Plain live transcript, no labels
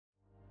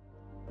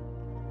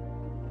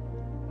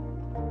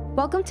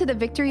Welcome to the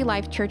Victory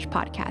Life Church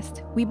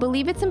podcast. We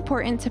believe it's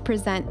important to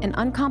present an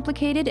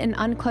uncomplicated and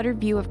uncluttered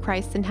view of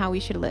Christ and how we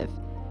should live.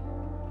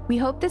 We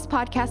hope this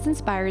podcast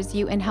inspires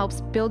you and helps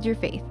build your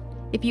faith.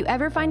 If you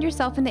ever find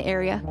yourself in the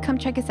area, come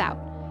check us out.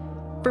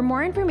 For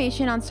more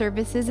information on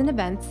services and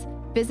events,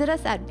 visit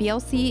us at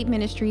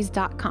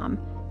blcministries.com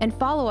and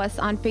follow us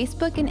on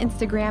Facebook and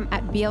Instagram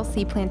at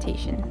BLC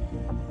Plantation.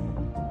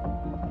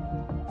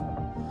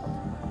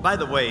 By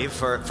the way,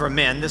 for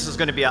men, this is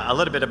going to be a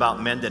little bit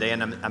about men today,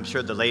 and I'm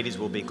sure the ladies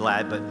will be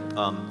glad, but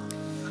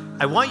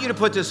I want you to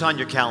put this on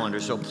your calendar.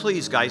 So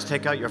please, guys,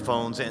 take out your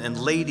phones, and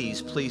ladies,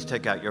 please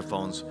take out your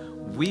phones.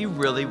 We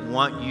really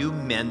want you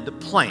men to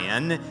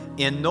plan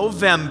in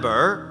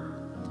November.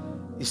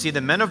 You see,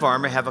 the Men of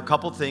Armor have a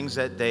couple things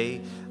that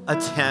they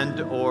attend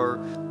or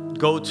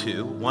go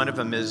to. One of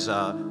them is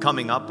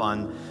coming up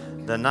on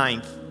the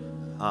 9th.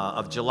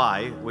 Of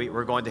July.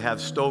 We're going to have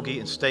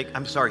steak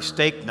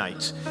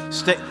nights.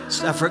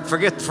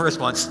 Forget the first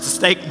one.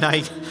 Steak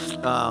night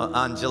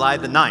on July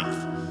the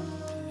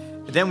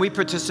 9th. Then we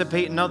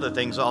participate in other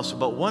things also,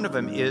 but one of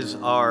them is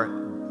our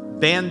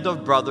Band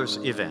of Brothers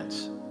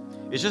events.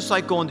 It's just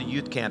like going to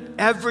youth camp.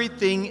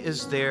 Everything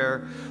is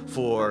there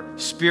for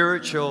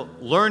spiritual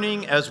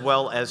learning as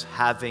well as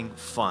having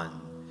fun.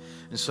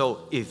 And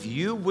so if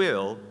you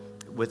will,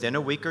 within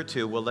a week or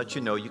two, we'll let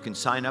you know. You can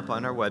sign up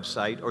on our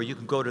website, or you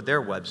can go to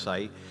their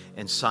website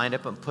and sign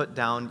up and put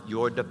down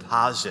your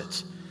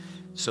deposit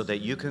so that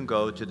you can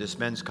go to this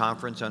men's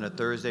conference on a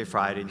Thursday,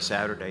 Friday, and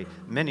Saturday.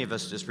 Many of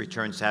us just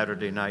returned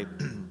Saturday night.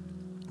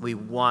 We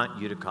want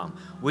you to come.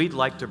 We'd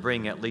like to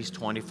bring at least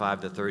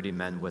 25 to 30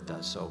 men with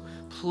us, so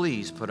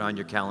please put on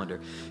your calendar.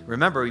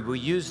 Remember, they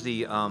use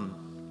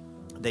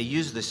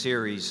the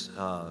series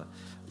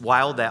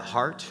Wild at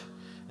Heart,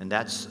 and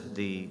that's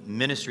the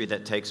ministry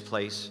that takes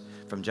place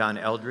from John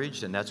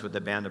Eldridge, and that's what the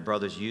Band of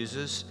Brothers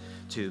uses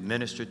to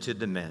minister to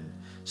the men.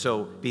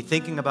 So be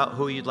thinking about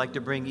who you'd like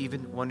to bring,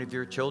 even one of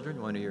your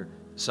children, one of your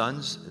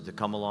sons, to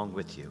come along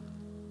with you.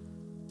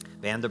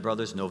 Band of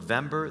Brothers,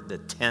 November the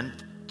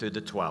 10th through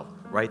the 12th.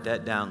 Write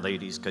that down,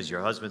 ladies, because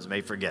your husbands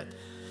may forget.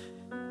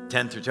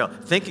 10 through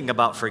 12. Thinking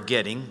about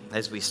forgetting,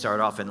 as we start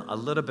off in a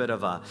little bit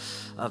of a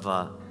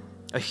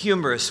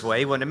humorous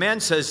way, when a man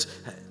says,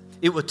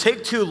 "It would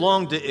take too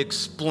long to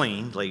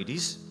explain,"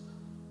 ladies,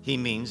 he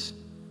means,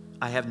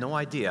 I have no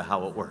idea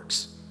how it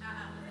works.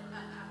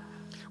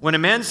 When a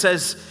man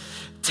says,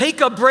 "Take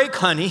a break,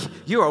 honey,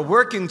 you are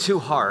working too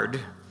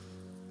hard,"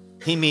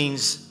 he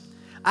means,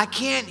 I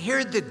can't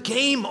hear the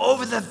game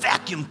over the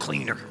vacuum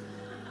cleaner.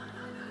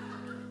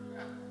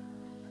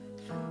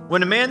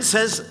 When a man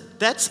says,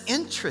 "That's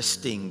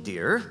interesting,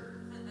 dear,"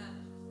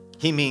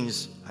 he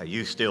means, are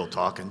you still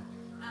talking?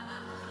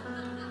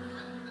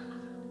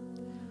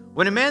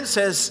 When a man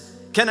says,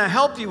 "Can I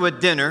help you with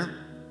dinner?"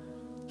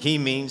 he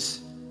means,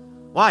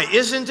 why,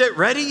 isn't it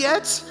ready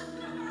yet?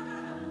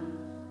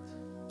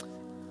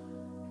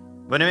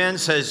 When a man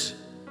says,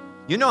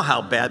 "You know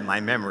how bad my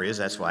memory is,"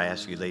 that's why I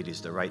ask you ladies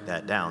to write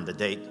that down, the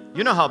date.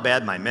 "You know how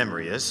bad my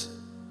memory is,"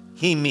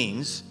 he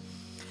means,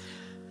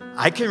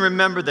 I can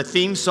remember the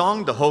theme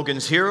song, the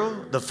Hogan's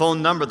Hero, the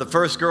phone number, the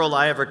first girl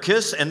I ever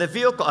kissed, and the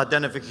vehicle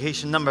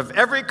identification number of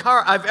every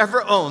car I've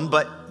ever owned,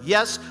 but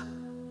yes,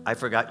 I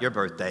forgot your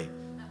birthday.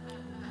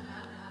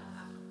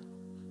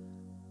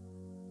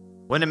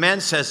 When a man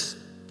says,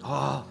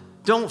 "Oh,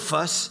 don't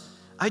fuss,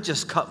 I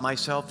just cut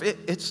myself.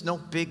 It's no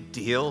big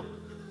deal,"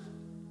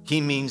 he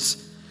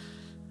means,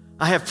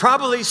 I have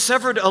probably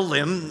severed a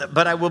limb,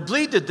 but I will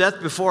bleed to death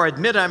before I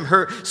admit I'm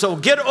hurt, so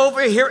get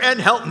over here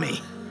and help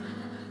me.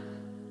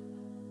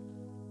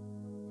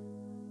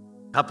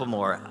 Couple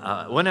more.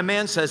 When a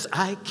man says,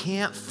 "I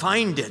can't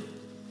find it,"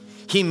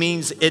 he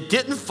means it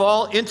didn't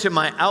fall into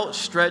my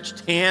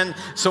outstretched hand,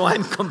 so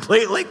I'm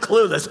completely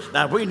clueless.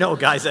 Now, we know,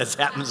 guys, that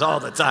happens all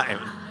the time.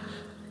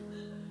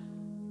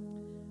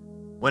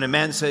 When a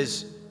man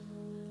says,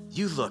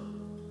 "You look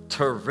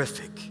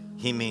terrific,"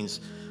 he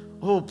means,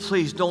 oh,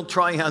 please don't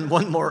try on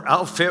one more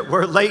outfit.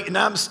 We're late and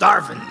I'm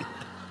starving.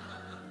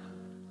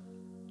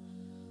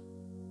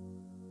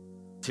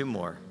 Two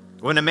more.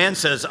 When a man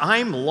says,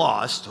 "I'm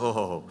lost,"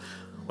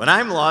 when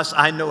I'm lost,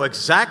 I know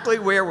exactly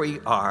where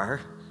we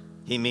are.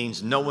 He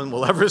means no one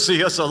will ever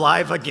see us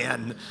alive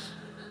again.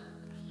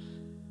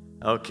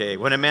 Okay,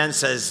 when a man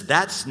says,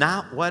 "That's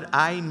not what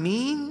I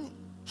mean,"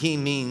 he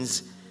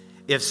means,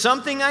 if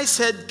something I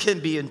said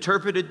can be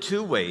interpreted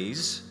two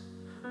ways,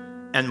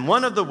 and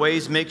one of the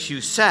ways makes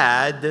you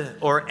sad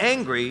or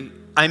angry,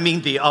 I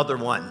mean the other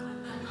one.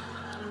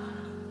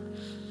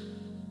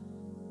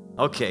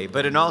 Okay,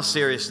 but in all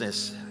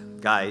seriousness,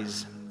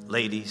 guys,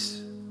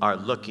 ladies are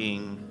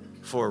looking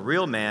for a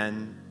real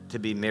man to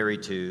be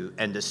married to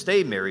and to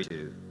stay married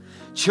to.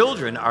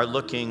 Children are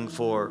looking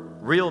for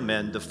real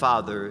men to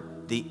father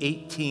the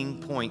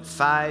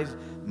 18.5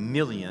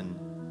 million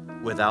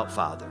without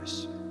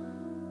fathers.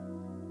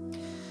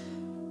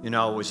 You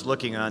know, I was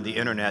looking on the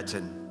internet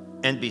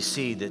and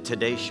NBC, the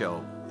Today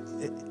Show.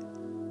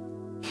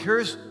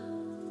 Here's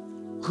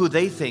who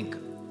they think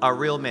are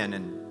real men.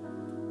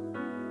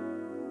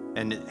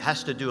 and it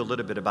has to do a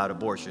little bit about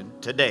abortion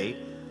today,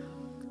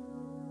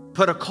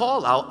 put a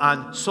call out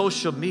on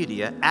social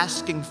media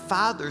asking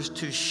fathers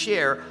to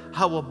share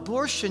how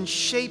abortion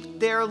shaped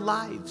their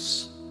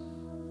lives.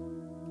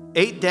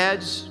 8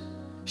 dads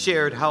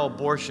shared how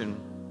abortion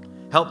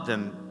helped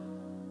them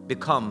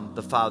become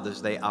the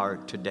fathers they are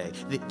today.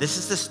 This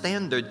is the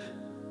standard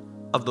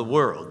of the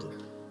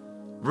world.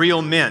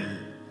 Real men.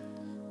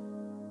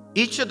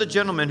 Each of the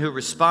gentlemen who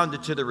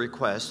responded to the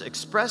request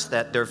expressed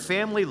that their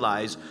family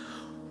lives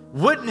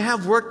wouldn't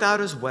have worked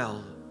out as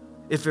well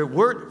if it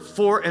weren't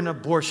for an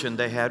abortion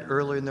they had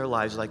early in their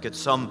lives, like it's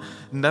some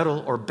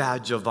medal or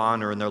badge of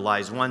honor in their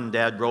lives. One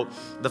dad wrote,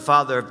 the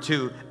father of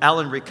 2,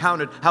 Alan,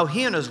 recounted how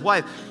he and his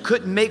wife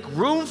couldn't make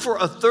room for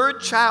a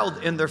 3rd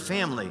child in their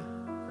family.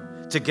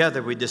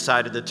 Together, we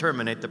decided to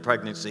terminate the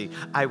pregnancy.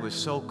 I was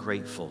so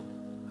grateful.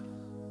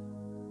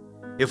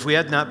 If we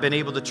had not been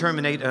able to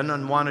terminate an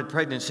unwanted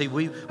pregnancy,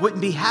 we wouldn't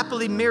be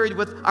happily married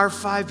with our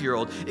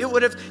 5-year-old. It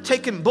would have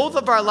taken both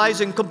of our lives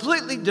in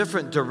completely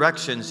different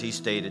directions, he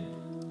stated.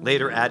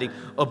 Later adding,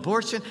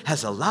 abortion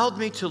has allowed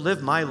me to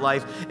live my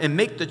life and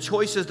make the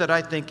choices that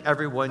I think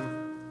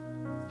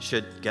everyone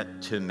should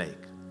get to make.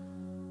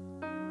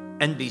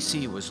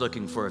 NBC was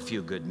looking for a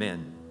few good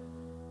men.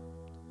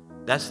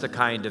 That's the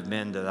kind of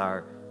men that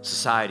our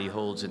society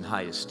holds in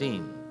high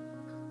esteem.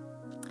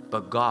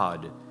 But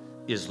God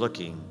is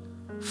looking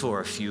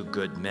for a few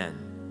good men.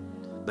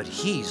 But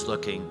He's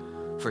looking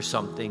for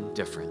something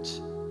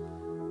different.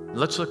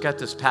 Let's look at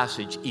this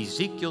passage,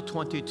 Ezekiel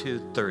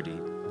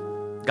 22:30.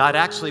 God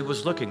actually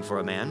was looking for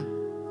a man.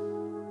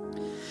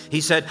 He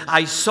said,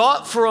 I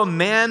sought for a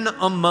man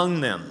among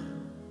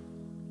them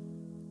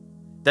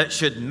that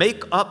should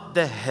make up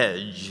the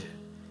hedge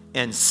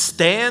and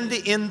stand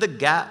in the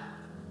gap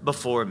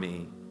before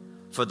me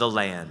for the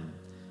land,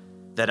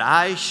 that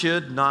I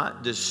should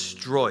not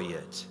destroy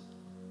it.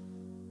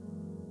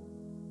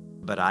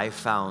 But I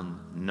found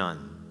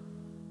none.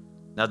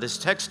 Now, this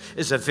text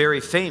is a very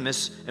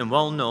famous and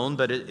well-known,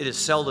 but it is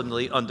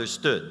seldomly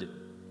understood.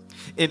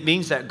 It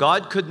means that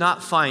God could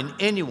not find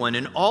anyone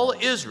in all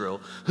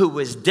Israel who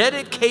was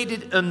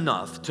dedicated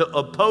enough to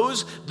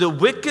oppose the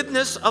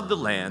wickedness of the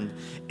land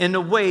in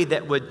a way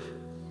that would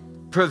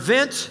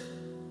prevent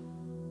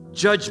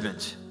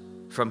judgment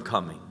from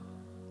coming.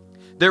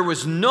 There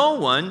was no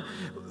one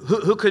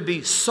who could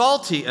be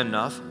salty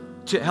enough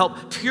to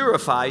help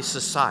purify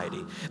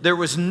society. There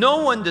was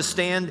no one to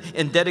stand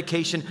in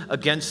dedication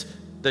against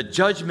the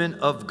judgment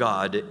of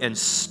God and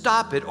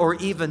stop it or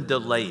even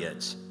delay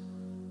it.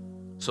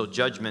 So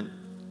judgment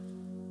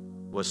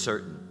was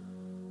certain.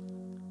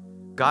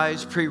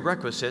 Guys,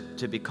 prerequisite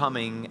to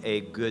becoming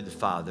a good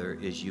father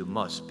is you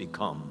must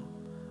become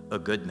a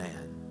good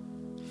man.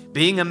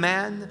 Being a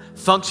man,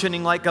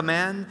 functioning like a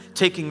man,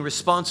 taking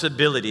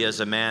responsibility as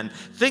a man,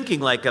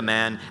 thinking like a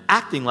man,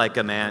 acting like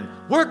a man,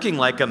 working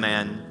like a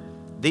man,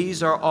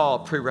 these are all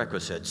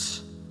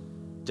prerequisites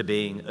to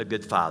being a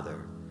good father.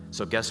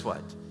 So guess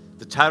what?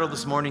 The title of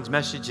this morning's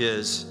message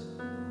is,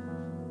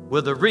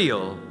 Will the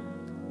Real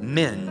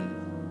Men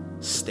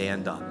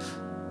Stand Up?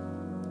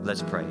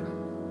 Let's pray.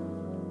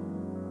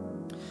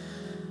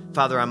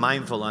 Father, I'm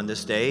mindful on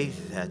this day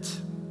that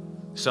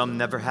some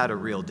never had a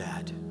real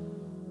dad.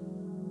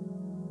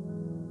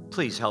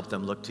 Please help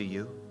them look to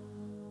you.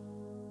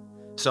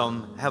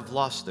 Some have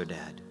lost their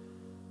dad.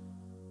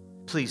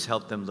 Please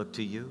help them look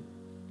to you.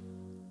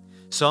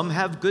 Some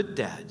have good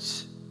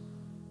dads,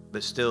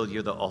 but still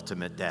you're the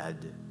ultimate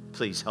dad.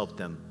 Please help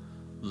them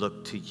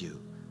look to you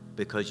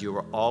because you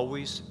are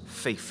always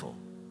faithful.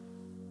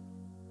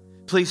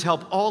 Please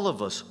help all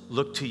of us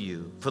look to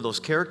you for those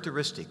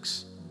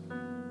characteristics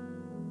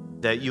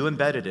that you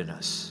embedded in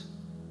us: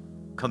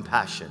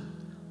 compassion,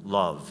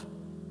 love,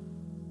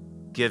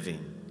 giving,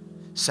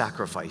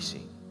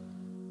 sacrificing,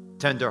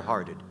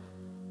 tender-hearted.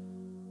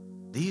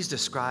 These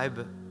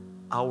describe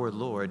our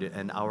Lord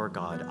and our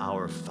God,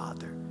 our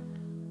Father.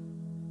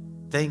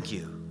 Thank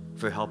you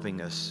for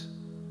helping us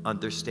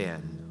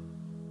understand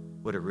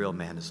what a real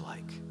man is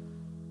like.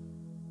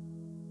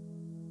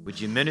 Would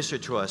you minister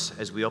to us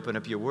as we open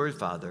up your word,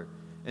 Father,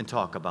 and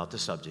talk about the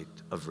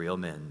subject of real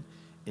men?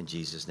 In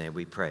Jesus' name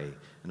we pray.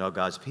 And all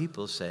God's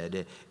people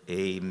said,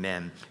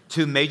 amen.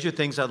 2 major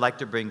things I'd like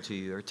to bring to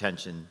your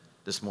attention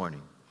this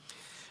morning.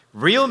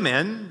 Real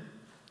men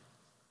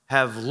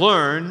have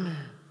learned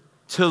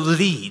to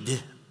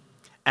lead,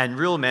 and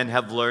real men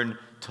have learned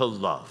to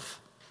love.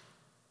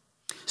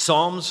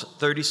 Psalms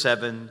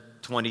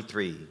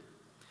 37:23.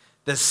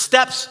 The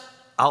steps,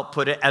 I'll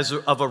put it as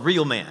of a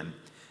real man,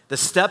 the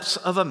steps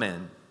of a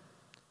man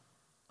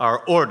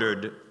are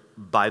ordered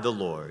by the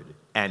Lord,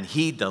 and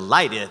he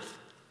delighteth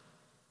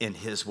in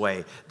his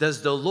way.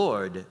 Does the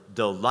Lord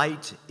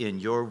delight in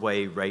your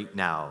way right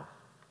now,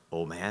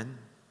 oh man?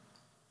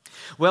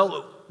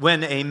 Well,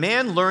 when a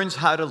man learns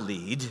how to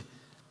lead,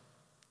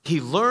 he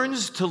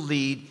learns to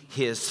lead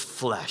his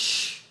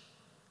flesh.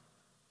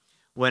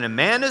 When a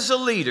man is a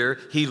leader,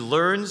 he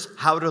learns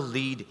how to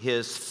lead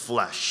his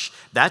flesh.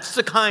 That's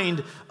the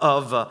kind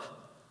of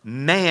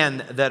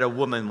man that a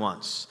woman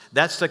wants.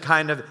 That's the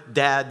kind of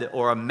dad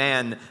or a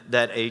man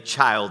that a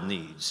child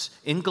needs.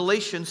 In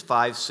Galatians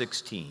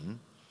 5:16,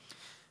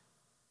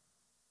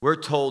 we're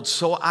told,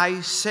 "So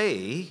I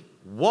say,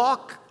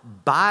 walk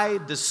by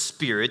the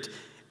Spirit,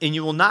 and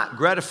you will not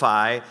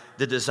gratify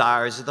the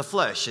desires of the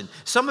flesh." And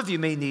some of you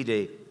may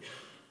need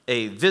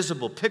a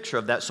visible picture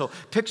of that. So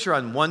picture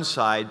on one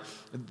side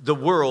the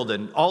world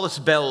and all its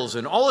bells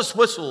and all its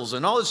whistles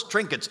and all its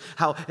trinkets,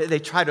 how they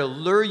try to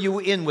lure you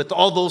in with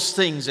all those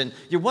things. And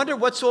you wonder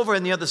what's over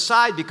on the other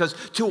side, because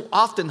too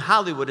often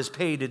Hollywood has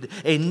painted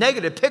a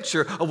negative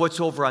picture of what's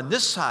over on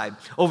this side.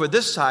 Over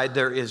this side,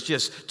 there is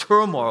just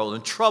turmoil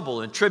and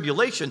trouble and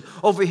tribulation.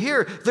 Over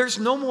here, there's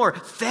no more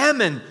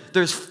famine.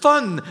 There's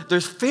fun.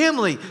 There's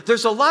family.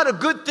 There's a lot of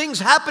good things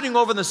happening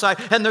over on the side.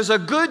 And there's a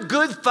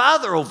good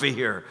Father over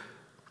here.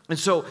 And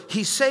so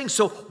he's saying,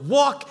 so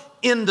walk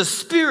in the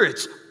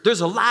Spirit.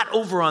 There's a lot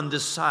over on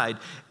this side,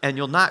 and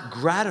you'll not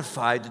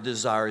gratify the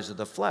desires of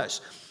the flesh.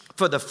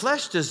 For the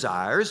flesh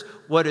desires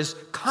what is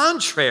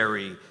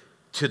contrary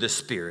to the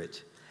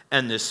Spirit,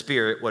 and the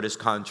Spirit what is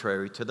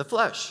contrary to the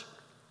flesh.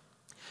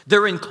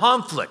 They're in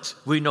conflict.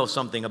 We know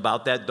something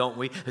about that, don't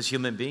we, as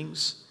human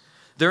beings?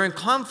 They're in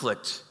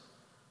conflict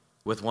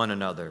with one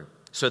another,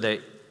 so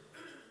that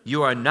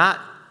you are not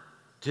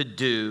to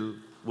do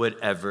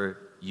whatever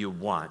you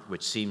want,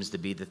 which seems to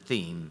be the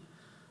theme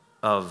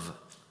of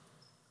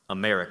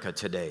America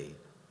today.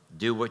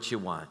 Do what you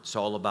want. It's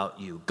all about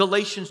you.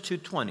 Galatians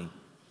 2:20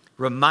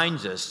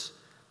 reminds us,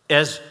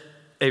 as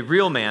a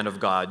real man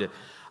of God,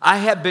 I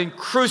have been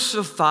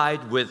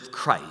crucified with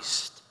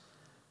Christ,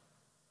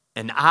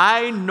 and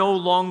I no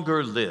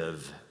longer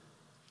live,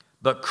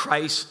 but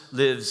Christ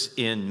lives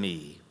in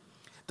me.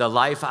 The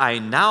life I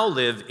now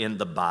live in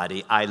the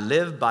body, I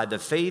live by the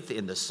faith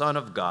in the Son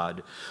of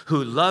God,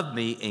 who loved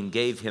me and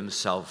gave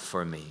himself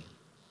for me.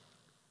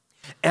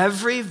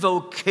 Every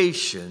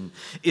vocation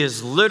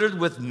is littered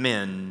with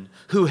men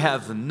who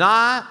have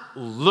not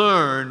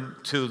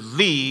learned to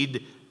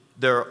lead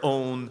their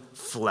own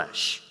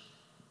flesh.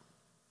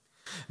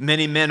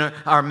 Many men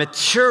are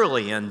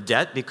materially in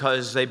debt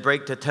because they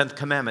break the 10th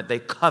commandment. They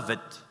covet,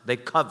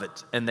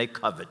 and they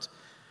covet.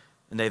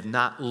 And they've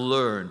not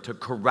learned to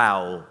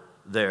corral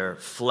their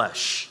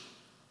flesh.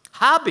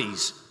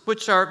 Hobbies,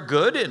 which are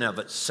good in of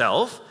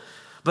itself,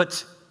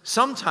 but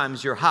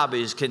sometimes your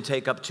hobbies can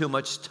take up too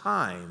much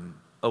time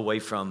away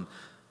from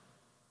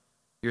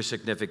your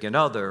significant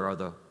other or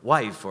the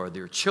wife or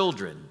their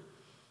children.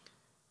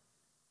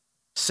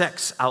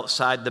 Sex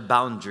outside the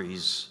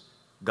boundaries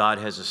God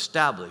has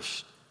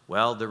established,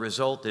 well, the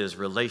result is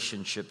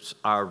relationships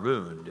are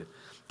ruined.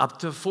 Up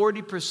to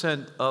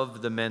 40%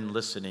 of the men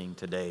listening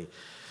today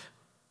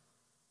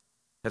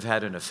have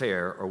had an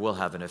affair or will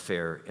have an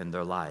affair in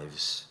their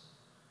lives.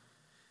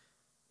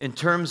 In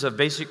terms of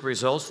basic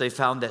results, they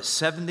found that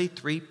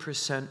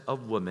 73%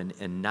 of women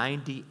and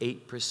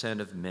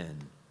 98% of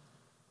men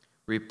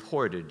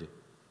reported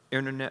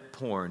internet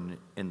porn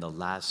in the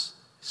last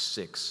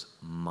 6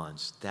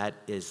 months. That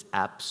is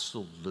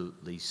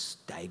absolutely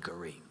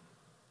staggering.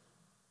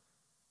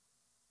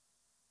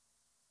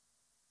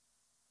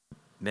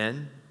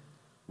 Men,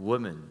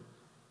 women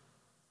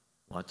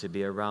want to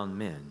be around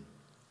men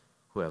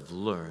who have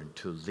learned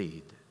to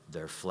lead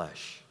their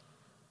flesh.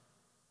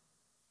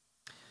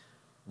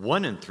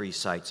 1 in 3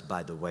 sites,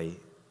 by the way,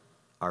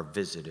 are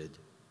visited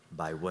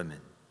by women.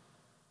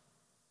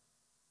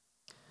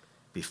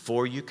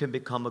 Before you can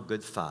become a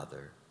good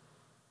father,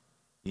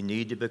 you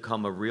need to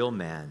become a real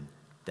man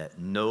that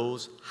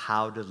knows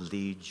how to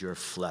lead your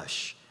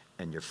flesh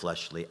and your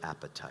fleshly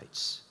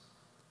appetites.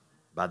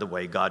 By the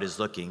way, God is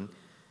looking,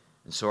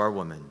 and so are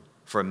women,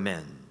 for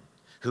men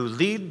who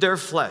lead their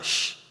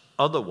flesh.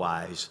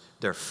 Otherwise,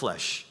 their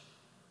flesh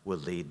will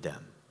lead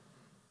them.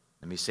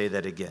 Let me say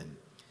that again.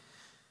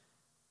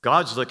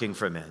 God's looking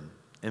for men,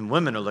 and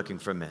women are looking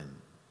for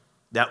men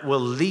that will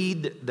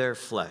lead their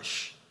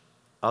flesh.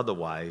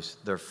 Otherwise,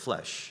 their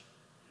flesh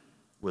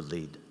will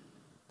lead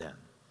them.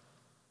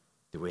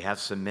 Do we have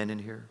some men in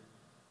here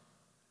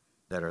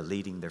that are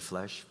leading their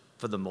flesh?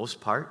 For the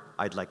most part,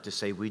 I'd like to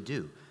say we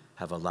do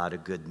have a lot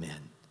of good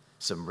men,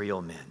 some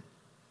real men.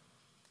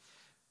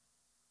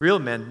 Real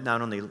men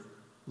not only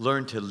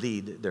learn to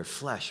lead their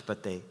flesh,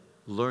 but they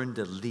learn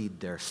to lead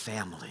their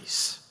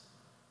families.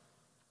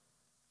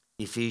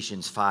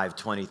 Ephesians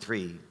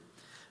 5:23,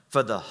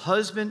 for the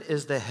husband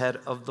is the head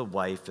of the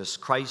wife, as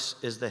Christ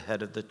is the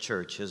head of the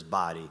church, his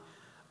body,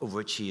 of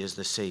which he is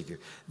the Savior.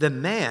 The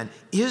man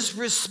is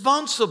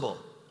responsible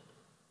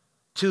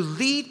to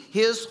lead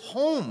his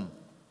home.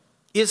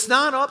 It's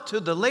not up to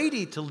the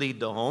lady to lead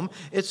the home.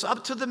 It's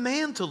up to the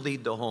man to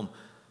lead the home.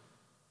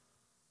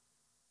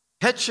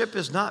 Headship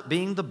is not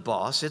being the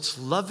boss. It's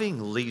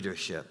loving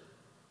leadership.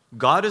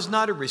 God is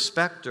not a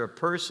respecter of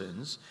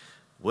persons.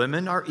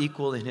 Women are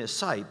equal in his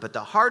sight. But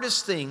the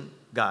hardest thing,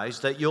 guys,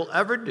 that you'll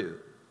ever do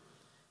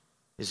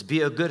is be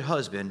a good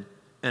husband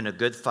and a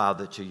good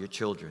father to your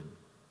children.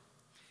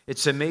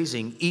 It's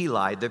amazing.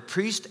 Eli, the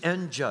priest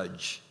and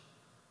judge,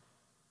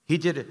 he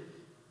did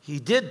He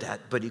did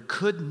that, but he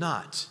could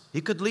not.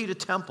 He could lead a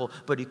temple,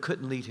 but he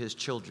couldn't lead his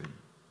children.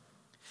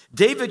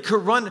 David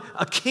could run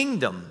a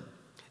kingdom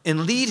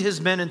and lead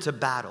his men into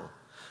battle,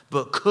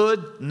 but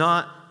could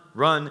not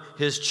run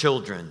his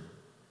children.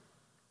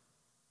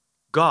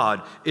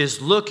 God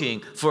is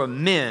looking for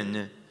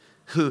men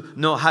who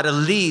know how to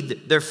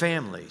lead their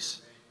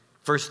families.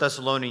 1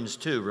 Thessalonians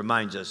 2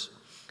 reminds us,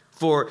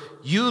 for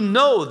you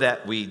know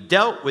that we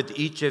dealt with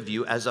each of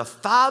you as a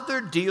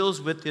father deals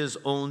with his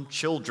own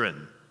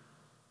children.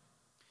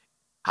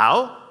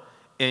 How?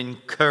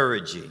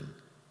 Encouraging,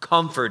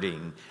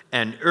 comforting,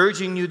 and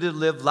urging you to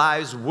live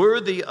lives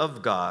worthy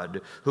of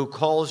God who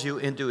calls you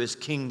into his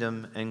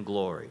kingdom and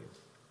glory.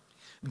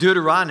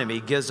 Deuteronomy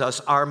gives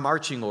us our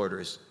marching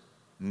orders.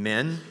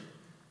 Men,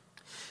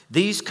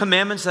 these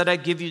commandments that I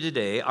give you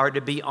today are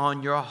to be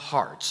on your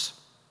hearts.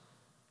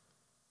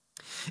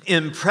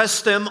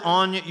 Impress them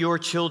on your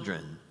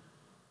children.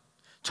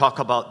 Talk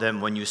about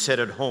them when you sit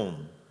at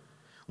home,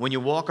 when you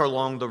walk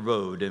along the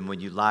road, and when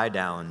you lie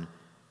down,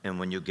 and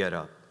when you get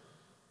up.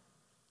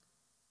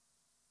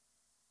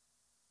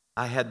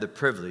 I had the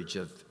privilege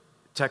of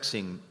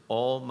texting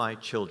all my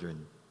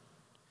children,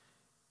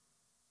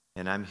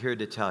 and I'm here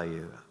to tell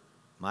you,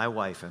 my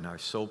wife and I are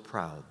so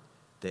proud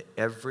that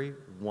every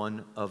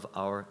one of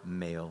our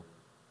male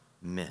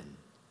men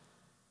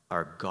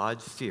are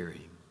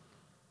God-fearing,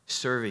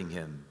 serving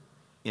him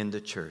in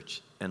the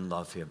church and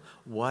love him.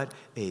 What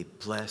a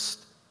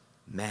blessed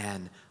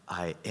man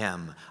I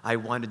am. I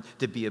wanted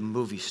to be a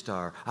movie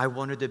star. I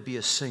wanted to be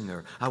a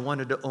singer. I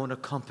wanted to own a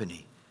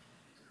company.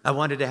 I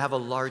wanted to have a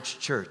large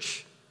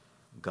church.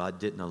 God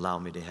didn't allow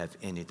me to have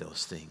any of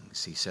those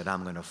things. He said,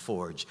 I'm going to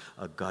forge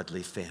a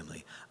godly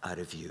family out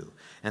of you.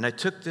 And I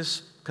took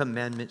this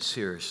commandment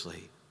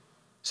seriously.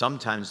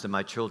 Sometimes to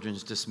my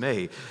children's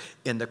dismay,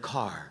 in the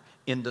car,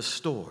 in the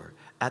store,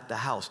 at the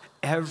house,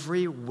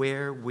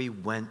 everywhere we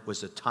went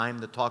was a time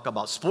to talk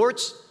about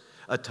sports,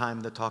 a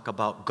time to talk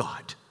about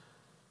God.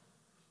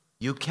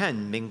 You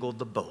can mingle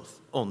the both.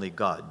 Only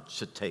God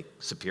should take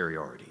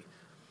superiority.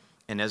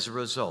 And as a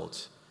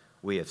result,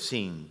 we have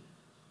seen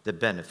the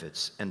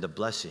benefits and the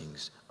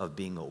blessings of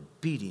being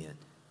obedient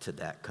to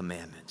that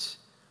commandment.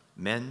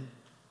 Men,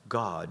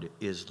 God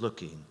is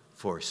looking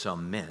for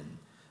some men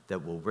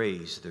that will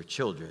raise their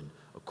children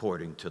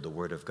according to the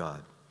Word of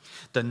God.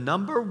 The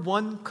number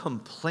one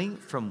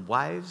complaint from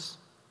wives,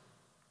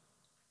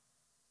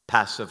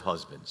 passive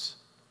husbands.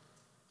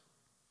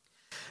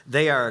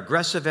 They are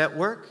aggressive at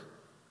work.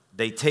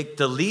 They take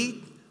the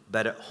lead,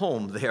 but at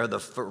home they are the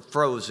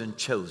frozen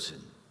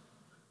chosen.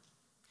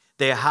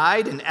 They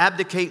hide and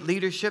abdicate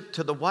leadership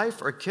to the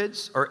wife or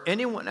kids or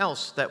anyone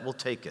else that will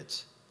take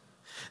it.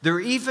 They're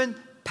even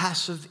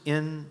passive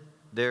in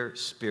their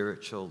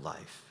spiritual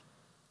life.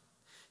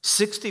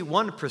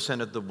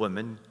 61% of the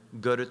women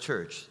go to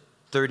church.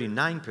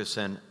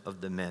 39%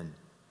 of the men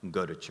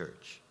go to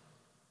church.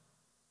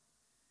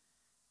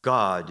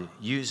 God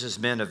uses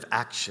men of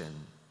action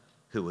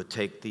who will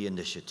take the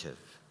initiative.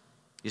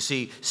 You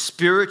see,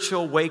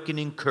 spiritual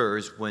awakening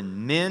occurs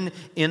when men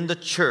in the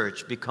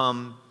church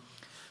become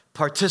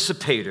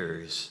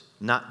participators,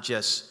 not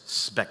just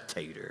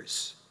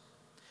spectators.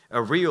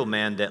 A real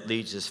man that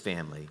leads his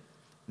family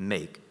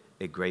make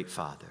a great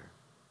father.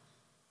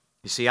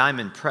 You see, I'm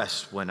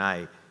impressed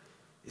when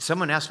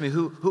someone asks me,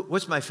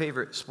 what's my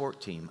favorite sport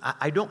team?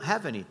 I don't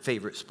have any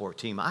favorite sport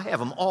team. I have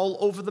them all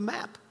over the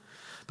map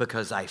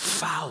because I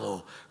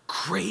follow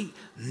great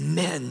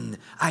men.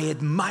 I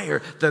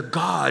admire the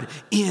God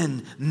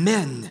in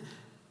men.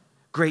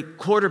 Great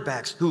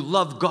quarterbacks who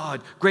love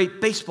God,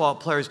 great baseball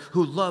players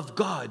who love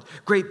God,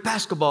 great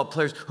basketball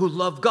players who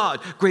love God,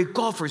 great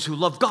golfers who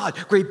love God,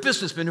 great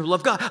businessmen who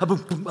love God.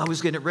 I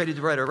was getting ready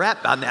to write a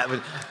rap on that.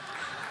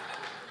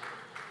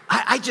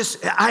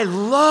 I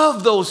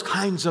love those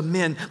kinds of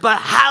men, but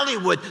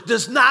Hollywood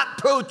does not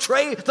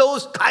portray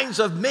those kinds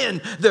of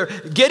men. They're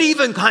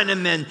get-even kind of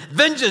men,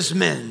 vengeance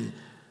men.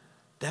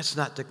 That's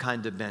not the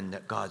kind of men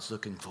that God's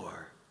looking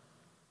for.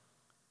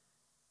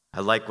 I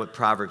like what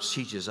Proverbs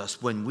teaches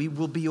us when we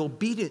will be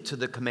obedient to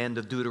the command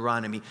of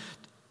Deuteronomy.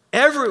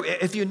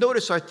 If you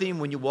notice, our theme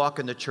when you walk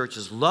in the church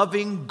is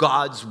loving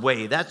God's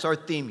way. That's our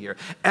theme here.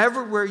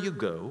 Everywhere you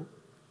go,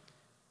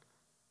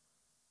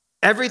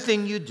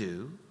 everything you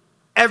do,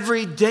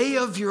 every day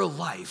of your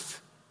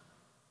life,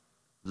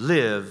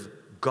 live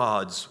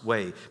God's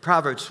way.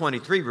 Proverbs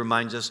 23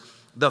 reminds us,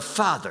 the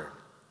father,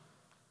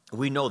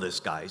 we know this,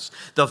 guys,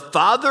 the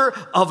father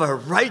of a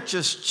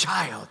righteous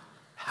child,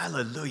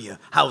 hallelujah,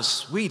 how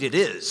sweet it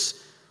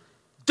is,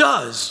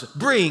 does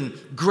bring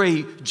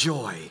great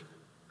joy.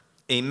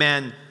 A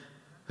man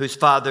who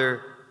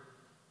fathers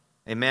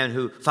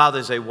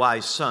a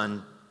wise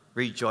son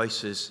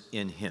rejoices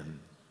in him.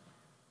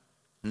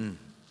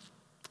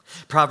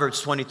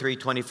 Proverbs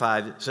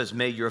 23:25 says,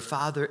 may your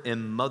father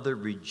and mother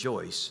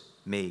rejoice.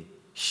 May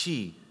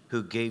she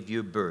who gave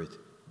you birth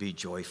be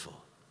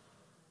joyful.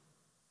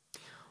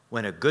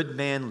 When a good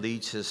man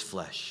leads his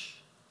flesh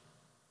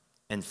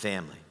and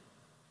family,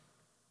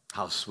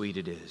 how sweet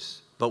it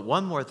is. But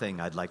one more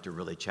thing I'd like to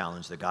really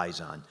challenge the guys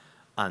on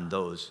on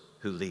those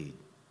who lead.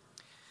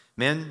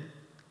 Men,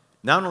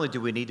 not only do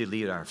we need to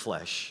lead our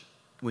flesh,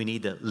 we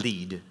need to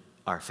lead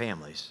our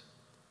families.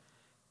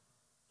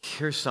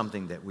 Here's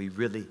something that we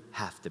really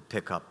have to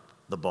pick up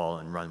the ball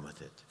and run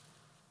with it.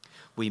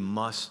 We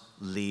must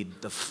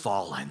lead the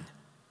fallen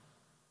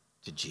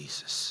to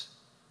Jesus,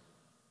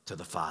 to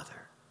the Father.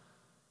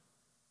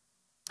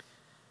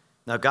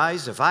 Now,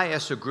 guys, if I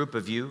ask a group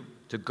of you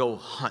to go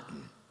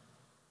hunting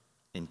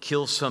and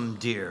kill some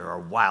deer or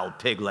wild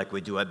pig like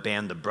we do at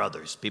Band of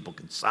Brothers, people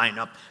can sign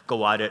up,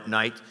 go out at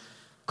night,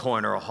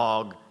 corner a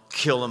hog,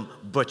 kill him,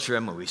 butcher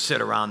him, and we sit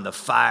around the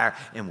fire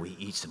and we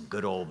eat some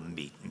good old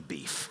meat and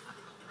beef.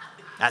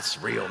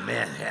 That's real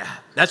men, yeah.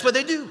 That's what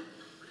they do.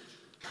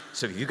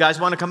 So if you guys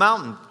want to come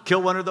out and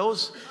kill one of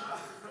those,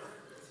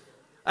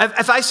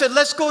 if I said,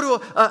 let's go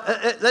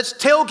to let's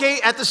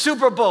tailgate at the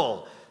Super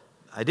Bowl.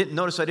 I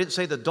didn't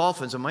say the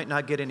Dolphins. I might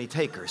not get any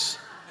takers.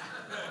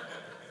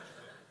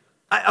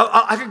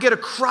 I could get a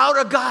crowd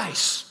of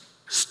guys.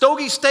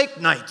 Stogie steak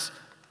nights.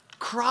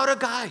 Crowd of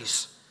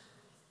guys.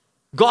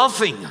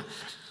 Golfing.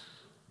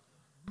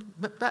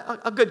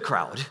 A good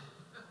crowd.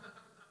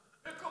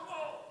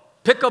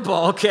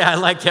 Pickleball. Okay, I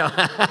like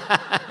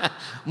that.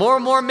 More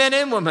and more men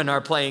and women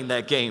are playing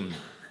that game.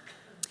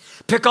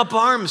 Pick up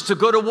arms to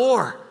go to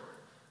war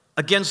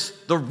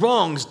against the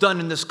wrongs done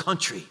in this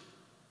country.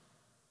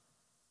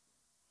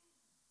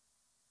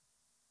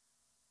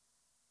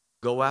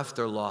 Go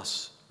after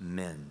lost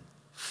men,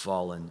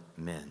 fallen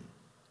men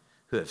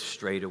who have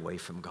strayed away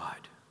from God.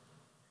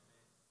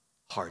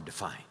 Hard to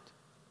find.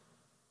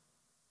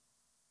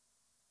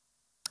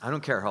 I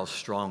don't care how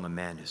strong a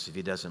man is if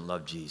he doesn't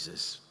love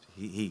Jesus.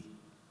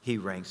 He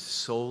ranks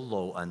so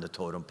low on the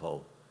totem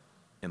pole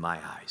in my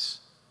eyes.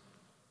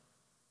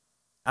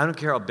 I don't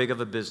care how big of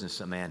a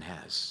business a man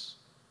has.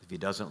 If he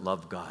doesn't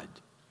love God,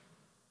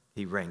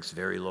 he ranks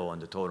very low on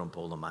the totem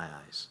pole in my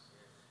eyes.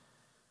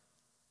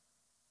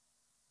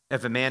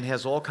 If a man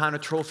has all kinds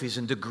of trophies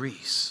and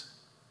degrees,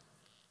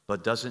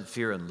 but doesn't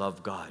fear and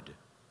love God,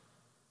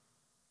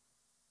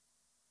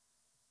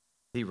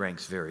 he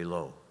ranks very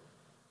low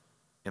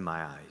in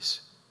my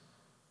eyes.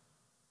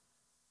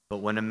 But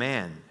when a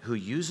man who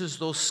uses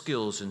those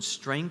skills and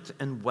strength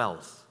and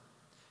wealth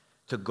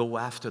to go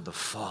after the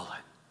fallen,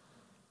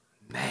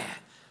 man,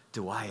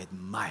 do I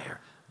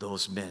admire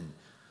those men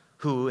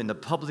who in the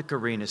public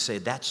arena say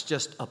that's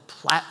just a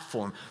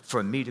platform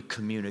for me to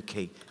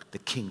communicate the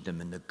kingdom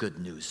and the good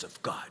news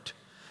of God.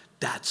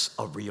 That's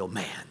a real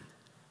man.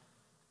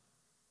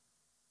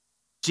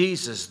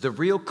 Jesus, the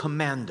real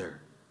commander,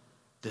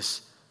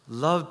 this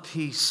love,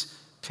 peace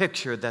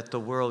picture that the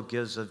world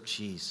gives of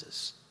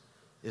Jesus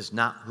is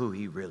not who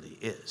he really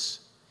is.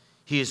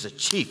 He is a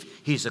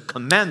chief, he's a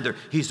commander,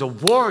 he's a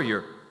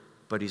warrior,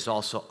 but he's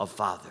also a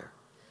father.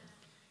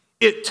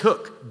 It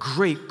took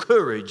great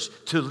courage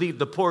to leave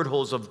the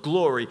portholes of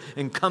glory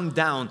and come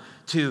down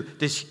to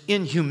this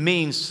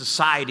inhumane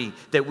society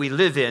that we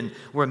live in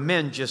where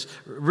men just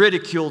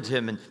ridiculed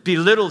him and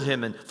belittled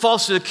him and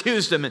falsely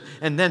accused him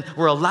and then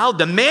were allowed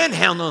to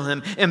manhandle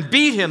him and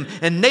beat him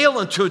and nail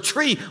him to a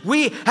tree.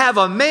 We have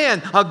a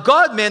man, a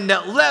God-man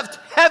that left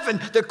heaven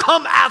to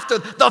come after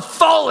the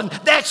fallen.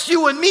 That's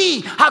you and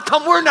me. How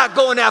come we're not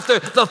going after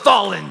the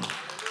fallen?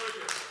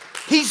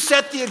 He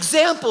set the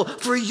example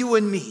for you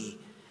and me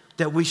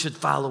that we should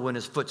follow in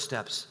his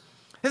footsteps.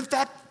 In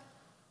fact,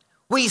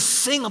 we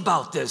sing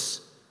about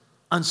this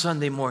on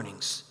Sunday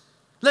mornings.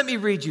 Let me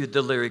read you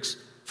the lyrics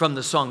from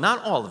the song,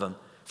 not all of them,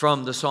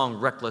 from the song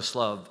Reckless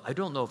Love. I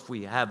don't know if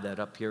we have that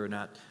up here or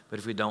not, but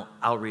if we don't,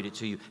 I'll read it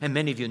to you. And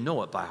many of you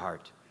know it by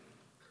heart,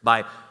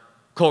 by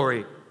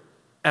Corey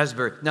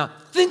Asbury. Now,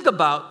 think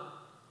about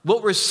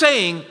what we're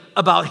saying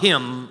about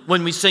him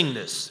when we sing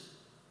this.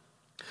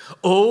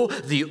 Oh,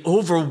 the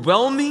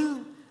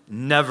overwhelming,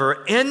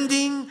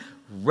 never-ending,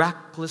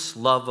 reckless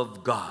love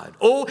of God.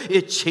 Oh,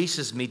 it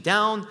chases me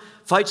down,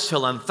 fights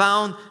till I'm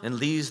found, and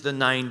leaves the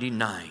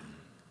 99.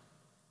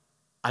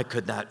 I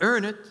could not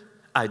earn it.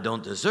 I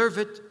don't deserve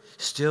it.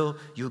 Still,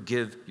 you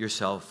give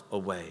yourself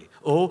away.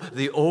 Oh,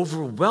 the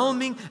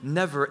overwhelming,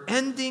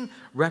 never-ending,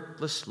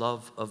 reckless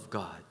love of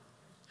God.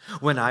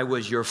 When I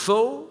was your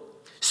foe,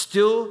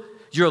 still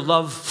your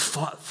love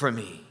fought for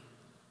me.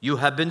 You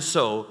have been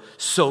so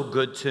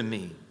good to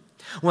me.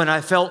 When I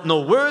felt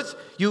no worth,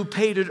 you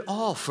paid it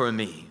all for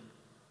me.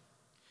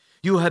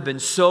 You have been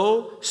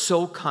so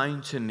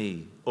kind to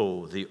me.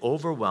 Oh, the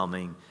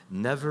overwhelming,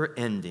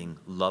 never-ending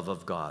love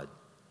of God.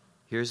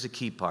 Here's the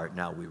key part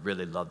now we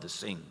really love to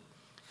sing.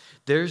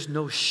 There's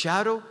no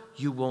shadow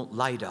you won't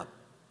light up.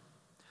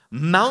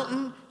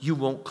 Mountain you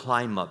won't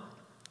climb up.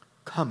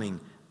 Coming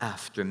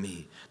after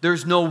me.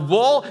 There's no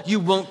wall you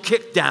won't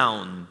kick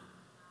down.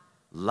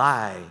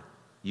 Lie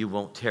you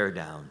won't tear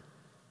down.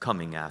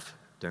 Coming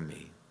after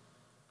me.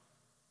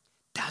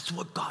 That's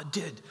what God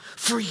did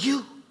for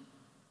you.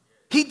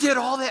 He did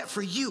all that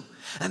for you.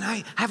 And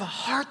I have a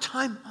hard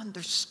time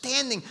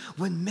understanding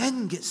when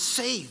men get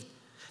saved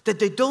that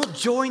they don't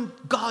join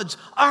God's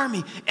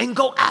army and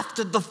go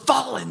after the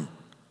fallen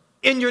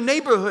in your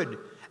neighborhood,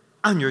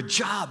 on your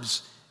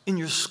jobs, in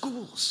your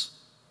schools.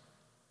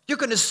 You're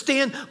going to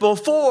stand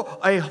before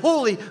a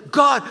holy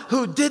God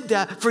who did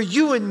that for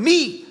you and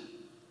me.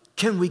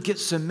 Can we get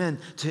some men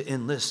to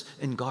enlist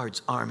in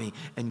God's army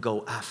and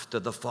go after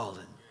the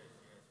fallen?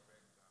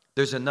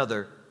 There's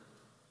another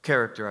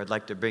character I'd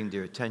like to bring to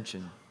your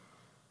attention.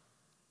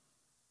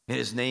 And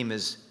his name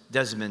is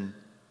Desmond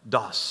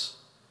Doss.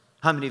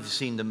 How many of you have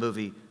seen the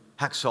movie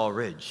Hacksaw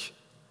Ridge?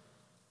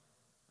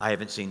 I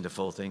haven't seen the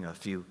full thing, a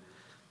few.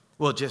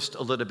 Well, just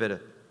a little bit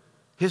of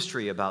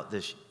history about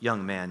this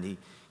young man.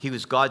 He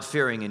was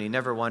God-fearing, and he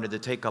never wanted to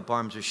take up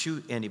arms or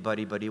shoot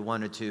anybody, but he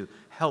wanted to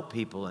help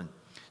people. And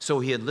so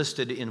he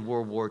enlisted in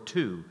World War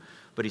II,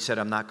 but he said,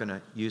 I'm not going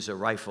to use a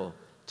rifle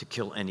to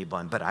kill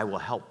anyone, but I will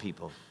help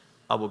people.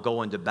 I will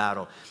go into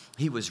battle.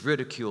 He was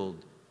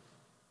ridiculed.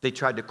 They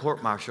tried to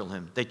court-martial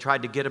him. They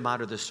tried to get him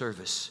out of the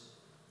service.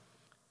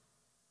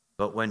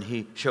 But when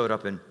he showed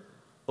up in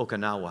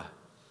Okinawa,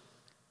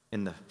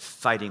 and the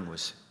fighting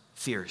was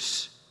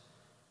fierce,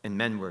 and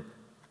men were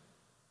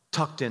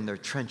tucked in their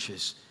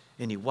trenches,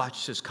 and he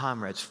watched his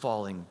comrades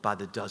falling by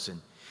the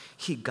dozen,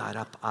 he got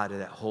up out of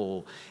that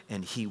hole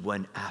and he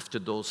went after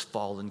those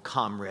fallen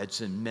comrades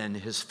and men,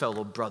 his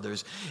fellow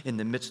brothers. In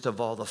the midst of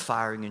all the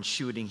firing and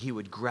shooting, he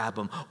would grab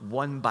them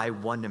one by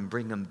one and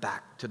bring them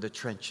back to the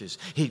trenches.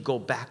 He'd go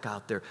back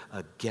out there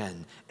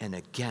again and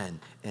again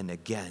and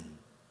again.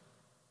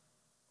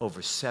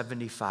 Over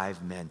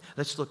 75 men.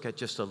 Let's look at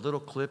just a little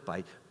clip.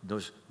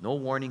 There's no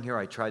warning here.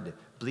 I tried to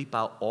bleep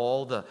out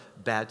all the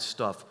bad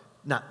stuff,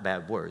 not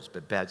bad words,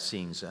 but bad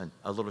scenes, and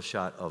a little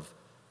shot of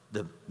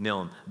the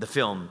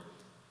film.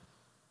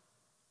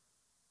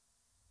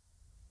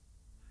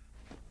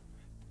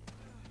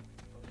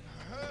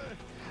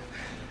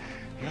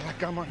 You're like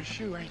gum on a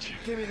shoe, ain't you?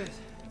 Give me this.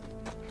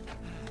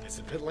 It's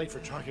a bit late for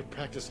target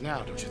practice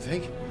now, don't you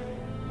think?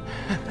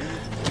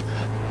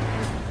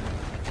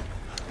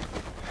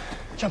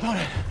 Jump on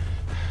it.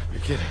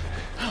 You're kidding.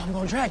 Oh, I'm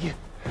gonna drag you.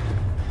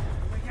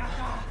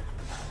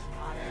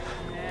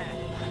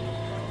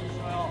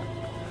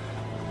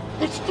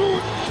 Let's do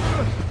it!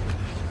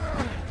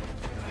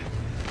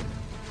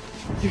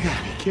 You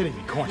gotta be kidding me,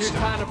 You're Cornstalk.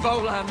 tying a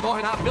bowline,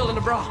 boy, not building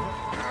a bra.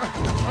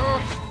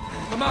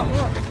 Come on.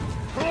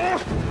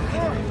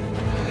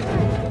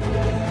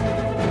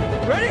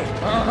 Ready?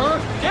 Uh-huh.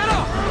 Get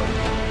up!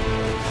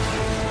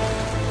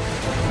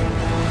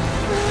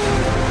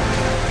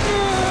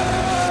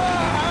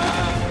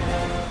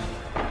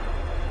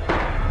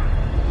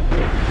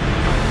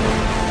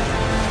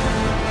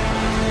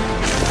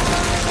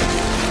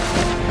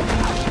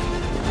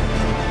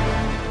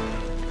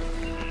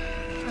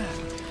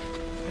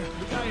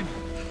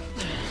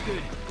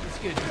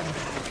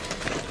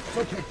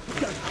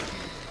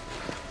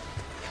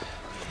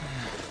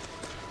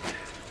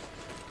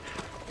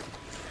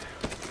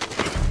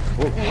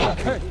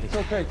 It's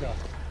okay, Doc.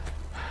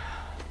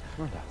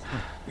 Come on, Doc.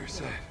 You're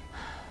safe.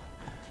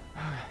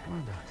 Come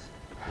on, Doc.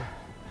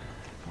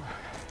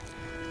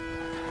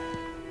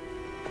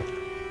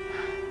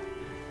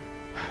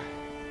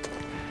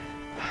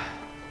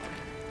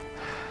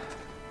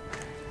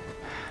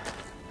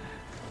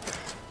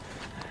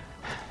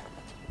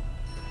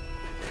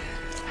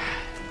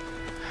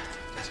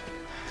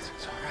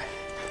 It's all right.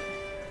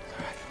 It's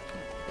all right.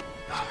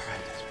 It's all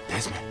right,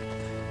 Desmond.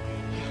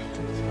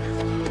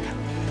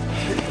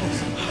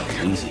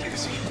 Easy.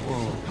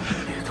 Whoa.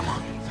 Here, come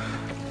on.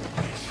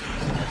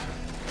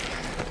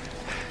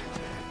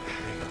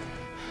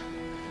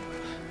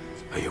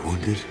 Are you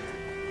wounded?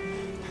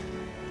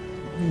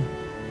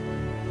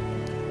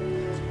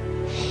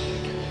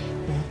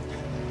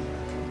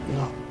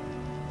 No.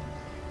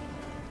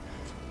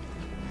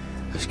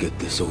 Let's get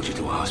this soldier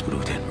to a hospital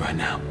then, right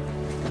now.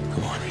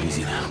 Come on,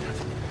 easy now.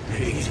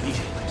 Easy.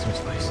 Some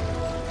space.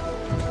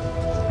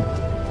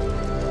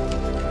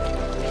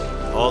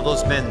 All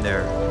those men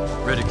there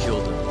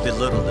ridiculed him,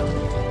 belittled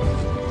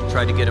him,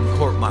 tried to get him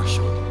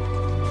court-martialed.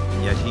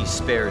 And yet he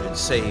spared and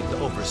saved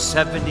over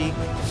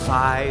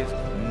 75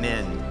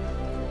 men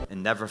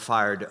and never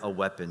fired a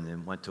weapon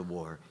and went to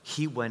war.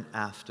 He went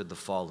after the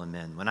fallen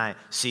men. When I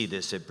see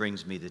this, it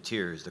brings me to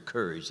tears, the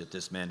courage that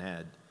this man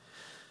had.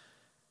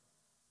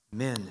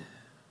 Men,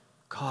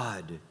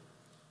 God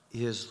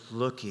is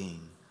looking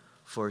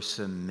for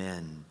some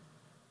men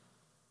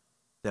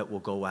that will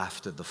go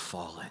after the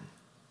fallen.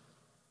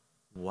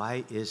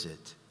 Why is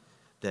it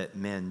that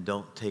men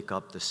don't take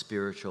up the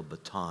spiritual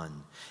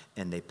baton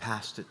and they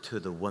passed it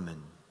to the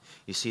woman?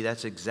 You see,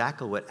 that's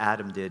exactly what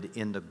Adam did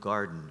in the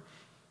garden.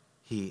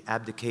 He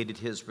abdicated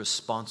his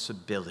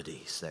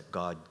responsibilities that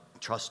God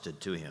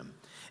trusted to him,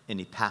 and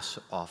he passed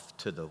it off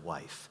to the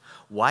wife.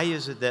 Why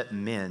is it that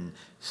men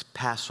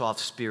pass off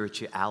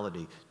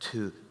spirituality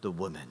to the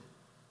woman?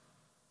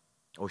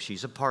 Oh,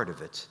 she's a part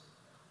of it,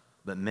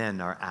 but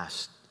men are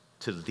asked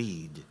to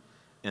lead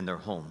in their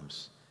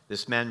homes.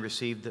 This man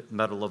received the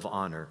Medal of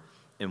Honor,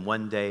 and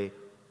one day,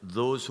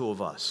 those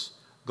of us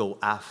go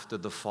after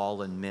the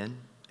fallen men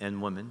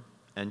and women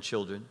and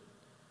children,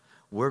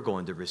 we're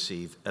going to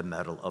receive a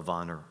Medal of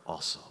Honor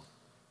also.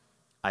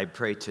 I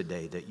pray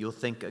today that you'll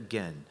think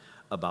again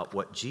about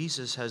what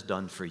Jesus has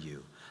done for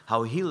you,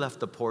 how he left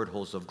the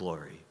portholes of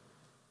glory.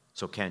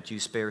 So can't you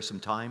spare some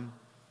time?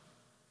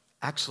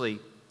 Actually,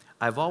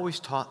 I've always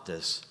taught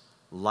this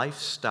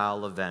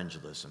lifestyle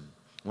evangelism.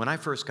 When I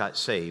first got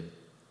saved,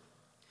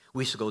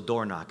 we used to go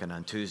door knocking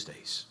on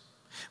Tuesdays.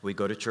 We'd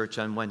go to church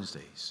on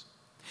Wednesdays.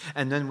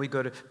 And then we'd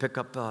go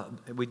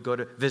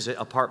to visit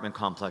apartment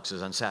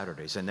complexes on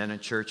Saturdays. And then in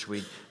church,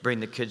 we'd bring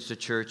the kids to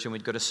church, and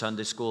we'd go to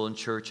Sunday school and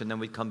church, and then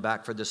we'd come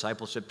back for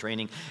discipleship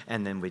training,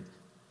 and then we'd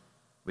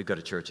go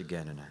to church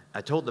again. And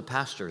I told the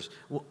pastors,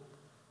 well,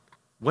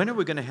 when are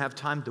we going to have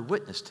time to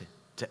witness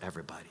to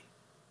everybody?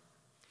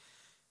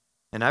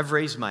 And I've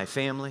raised my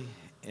family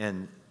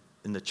and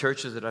in the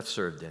churches that I've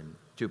served in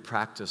to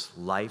practice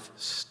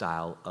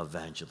lifestyle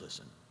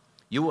evangelism.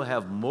 You will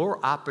have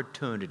more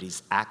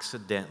opportunities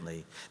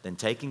accidentally than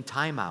taking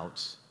time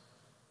outs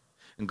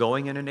and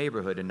going in a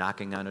neighborhood and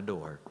knocking on a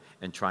door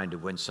and trying to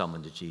win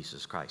someone to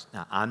Jesus Christ.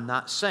 Now, I'm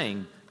not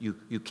saying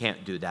you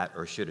can't do that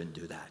or shouldn't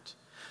do that,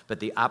 but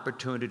the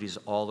opportunity is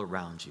all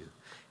around you.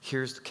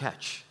 Here's the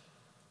catch.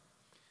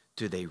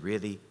 Do they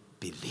really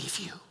believe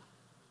you?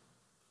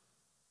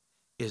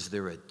 Is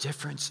there a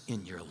difference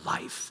in your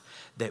life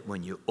that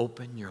when you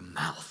open your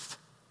mouth,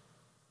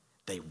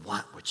 they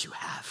want what you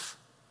have?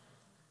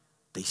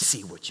 They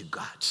see what you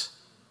got.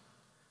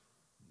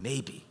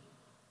 Maybe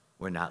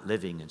we're not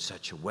living in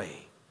such a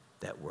way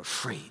that we're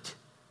afraid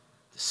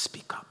to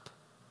speak up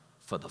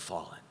for the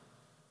fallen.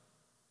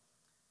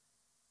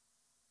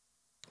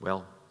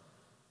 Well,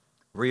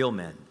 real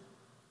men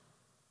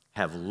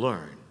have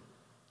learned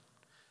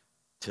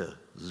to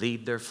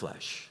lead their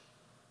flesh,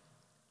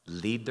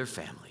 lead their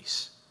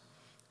families,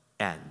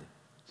 and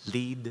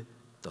lead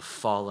the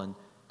fallen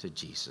to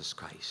Jesus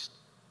Christ.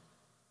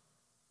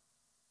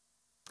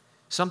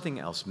 Something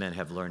else men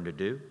have learned to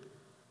do,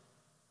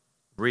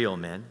 real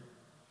men,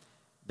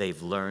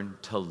 they've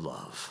learned to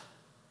love.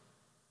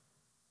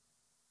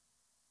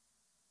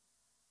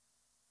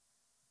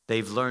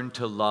 They've learned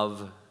to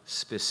love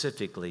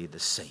specifically the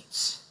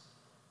saints.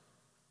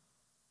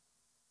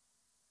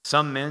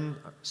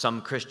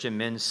 Some Christian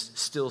men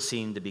still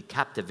seem to be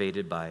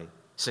captivated by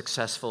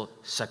successful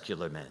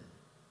secular men.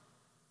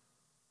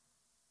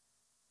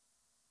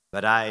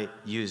 But I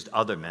used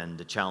other men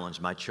to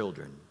challenge my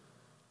children.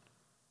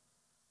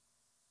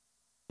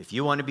 If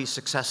you want to be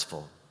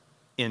successful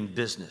in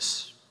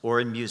business or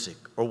in music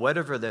or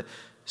whatever the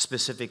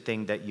specific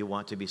thing that you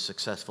want to be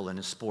successful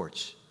in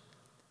sports,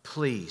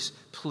 please,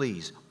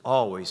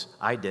 always,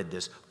 I did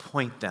this,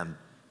 point them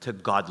to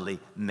godly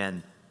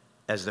men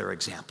as their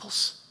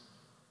examples.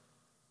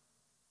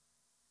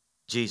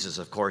 Jesus,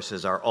 of course,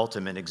 is our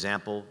ultimate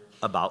example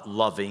about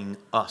loving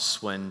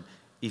us when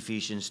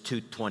Ephesians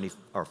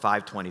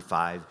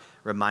 5:25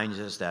 reminds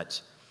us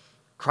that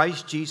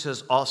Christ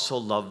Jesus also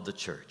loved the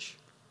church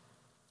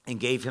and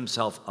gave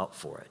himself up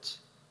for it.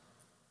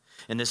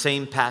 And the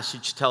same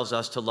passage tells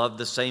us to love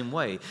the same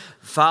way.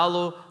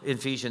 Follow,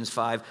 Ephesians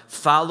 5,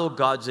 follow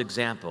God's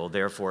example,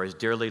 therefore, as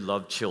dearly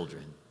loved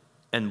children,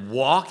 and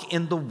walk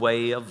in the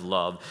way of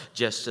love,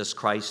 just as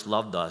Christ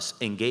loved us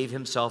and gave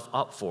himself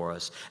up for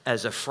us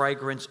as a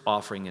fragrance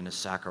offering and a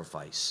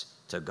sacrifice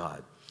to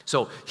God.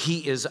 So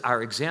he is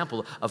our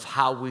example of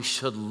how we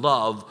should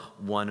love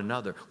one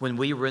another. When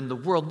we were in the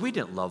world, we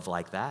didn't love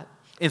like that.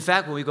 In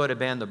fact, when we go to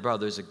Band of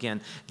Brothers,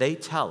 again, they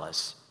tell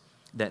us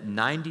that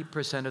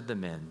 90% of the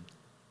men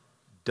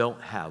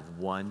don't have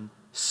one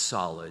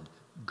solid,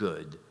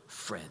 good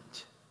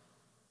friend.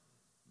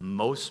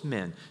 Most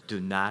men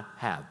do not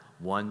have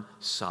one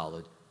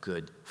solid,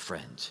 good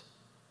friend.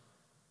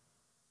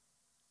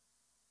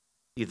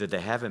 Either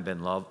they haven't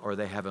been loved or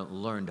they haven't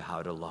learned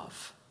how to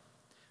love.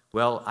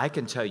 Well, I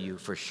can tell you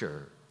for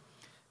sure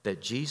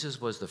that Jesus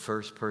was the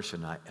first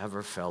person I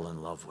ever fell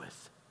in love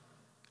with.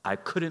 I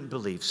couldn't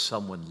believe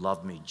someone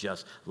loved me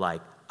just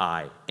like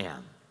I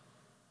am.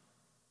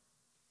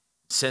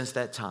 Since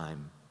that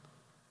time,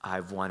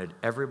 I've wanted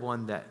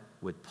everyone that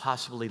would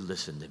possibly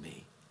listen to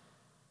me.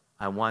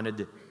 I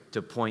wanted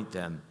to point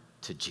them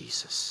to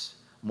Jesus.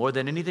 More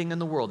than anything in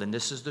the world, and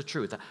this is the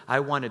truth, I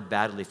wanted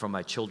badly for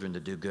my children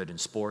to do good in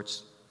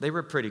sports. They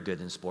were pretty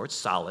good in sports,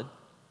 solid.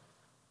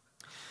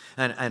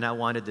 And I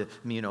wanted to,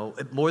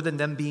 more than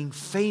them being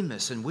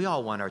famous, and we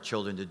all want our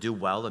children to do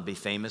well and be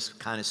famous,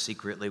 kind of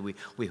secretly.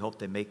 We hope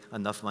they make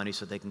enough money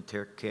so they can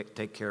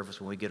take care of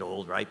us when we get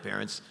old, right,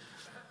 parents?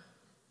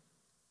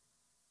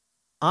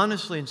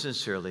 Honestly and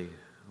sincerely,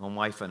 my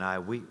wife and I,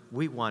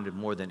 we wanted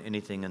more than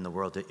anything in the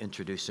world to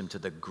introduce him to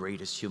the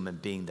greatest human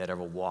being that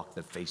ever walked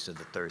the face of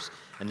the earth,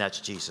 and that's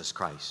Jesus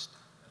Christ.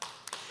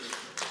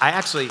 I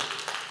actually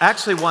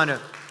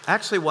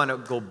want to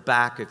go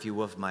back, if you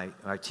will, if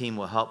our team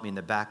will help me in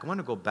the back. I want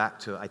to go back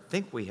to, I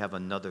think we have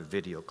another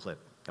video clip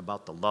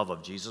about the love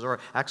of Jesus, or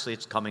actually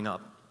it's coming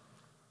up.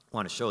 I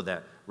want to show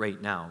that right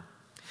now.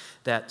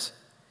 That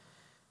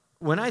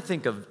when I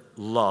think of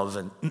love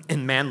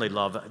and manly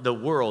love, the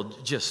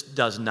world just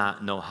does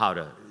not know how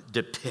to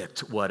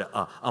depict what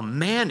a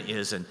man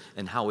is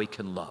and how he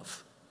can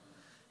love.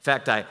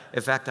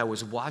 In fact, I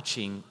was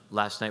watching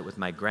last night with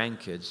my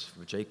grandkids,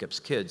 Jacob's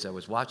kids. I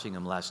was watching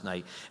them last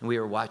night, and we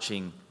were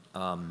watching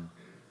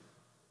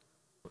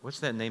What's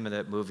that name of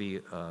that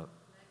movie?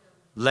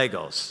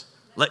 Legos.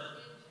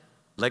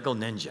 Lego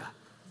Ninja.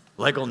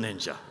 Lego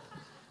Ninja.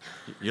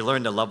 You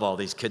learn to love all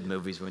these kid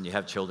movies when you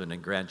have children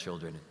and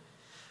grandchildren.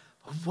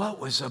 What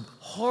was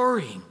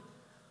abhorring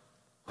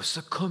was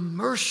the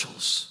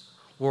commercials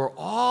were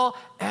all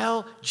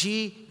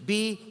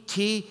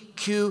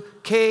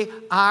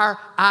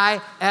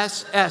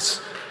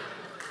LGBTQKRISS.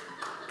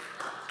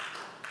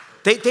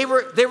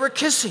 They were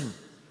kissing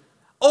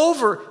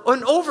over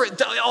and over,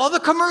 all the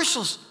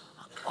commercials.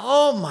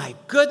 Oh my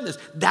goodness,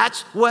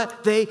 that's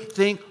what they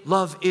think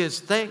love is.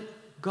 Thank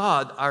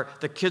God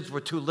the kids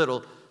were too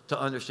little to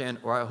understand,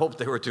 or I hope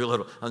they were too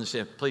little to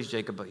understand. Please,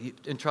 Jacob,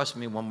 entrust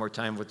me one more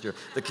time with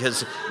the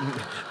kids.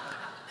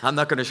 I'm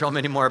not going to show them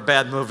any more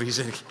bad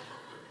movies.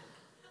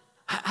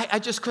 I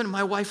just couldn't.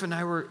 My wife and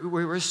I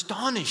were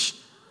astonished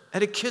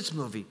at a kids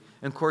movie.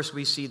 And of course,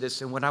 we see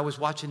this. And when I was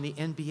watching the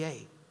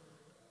NBA,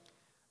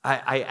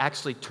 I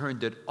actually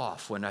turned it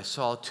off when I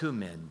saw two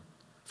men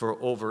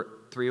for over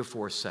 3 or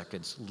 4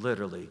 seconds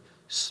literally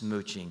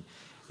smooching.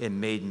 It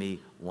made me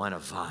want to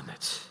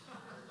vomit.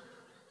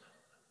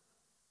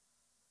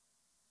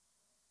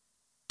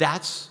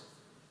 That's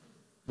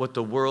what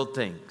the world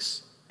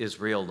thinks is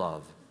real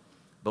love.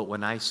 But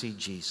when I see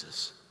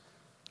Jesus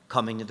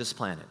coming to this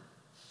planet,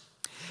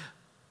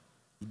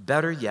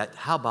 better yet,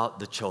 how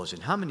about The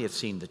Chosen? How many have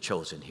seen The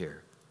Chosen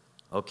here?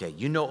 Okay,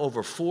 you know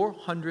over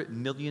 400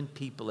 million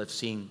people have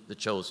seen The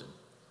Chosen.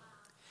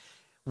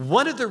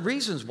 One of the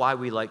reasons why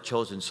we like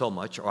Chosen so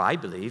much, or I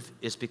believe,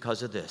 is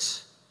because of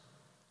this.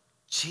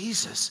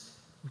 Jesus,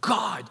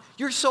 God,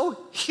 you're so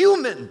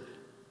human.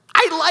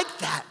 I like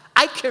that.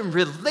 I can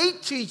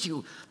relate to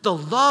you. The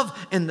love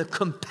and the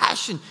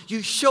compassion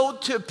you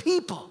showed to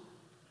people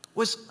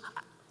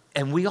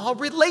and we all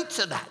relate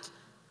to that.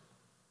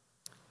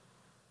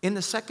 In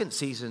the second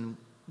season,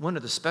 one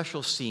of the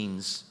special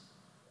scenes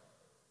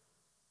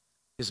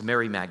is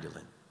Mary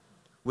Magdalene,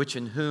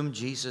 in whom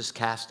Jesus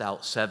cast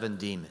out 7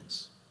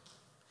 demons.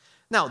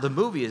 Now, the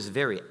movie is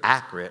very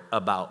accurate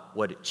about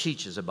what it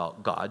teaches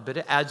about God, but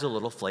it adds a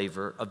little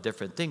flavor of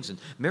different things. And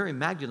Mary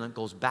Magdalene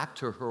goes back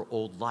to her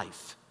old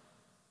life,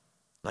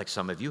 like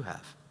some of you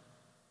have.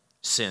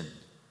 Sinned,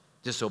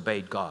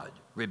 disobeyed God,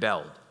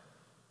 rebelled.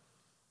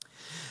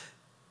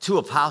 2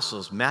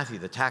 apostles, Matthew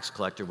the tax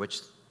collector,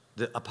 which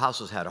the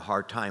apostles had a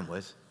hard time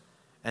with,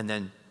 and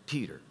then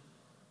Peter.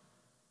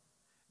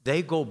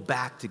 They go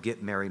back to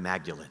get Mary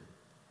Magdalene,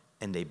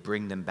 and they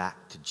bring them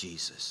back to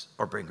Jesus,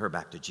 or bring her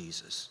back to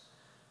Jesus.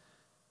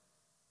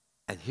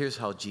 And here's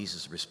how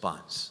Jesus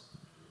responds.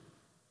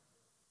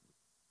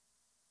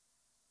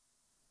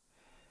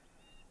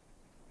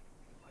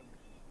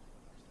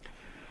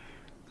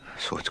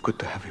 So it's good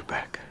to have you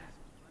back.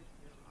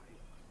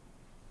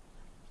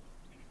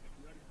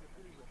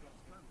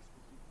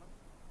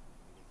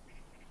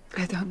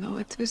 I don't know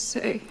what to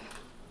say.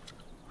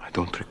 I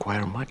don't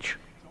require much.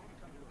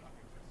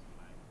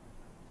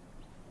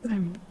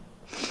 I'm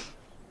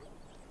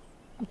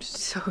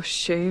so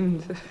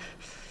ashamed.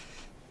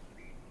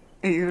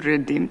 You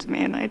redeemed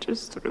me and I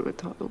just threw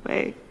it all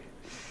away.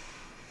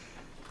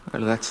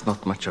 Well, that's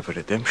not much of a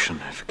redemption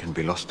if it can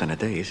be lost in a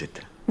day, is it?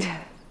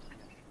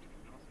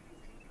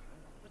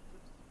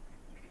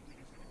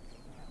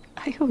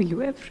 I owe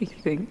you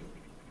everything.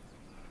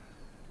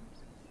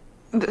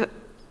 But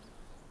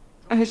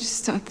I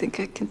just don't think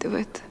I can do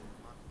it.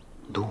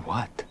 Do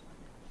what?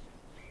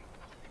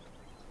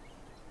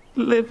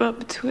 Live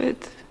up to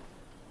it.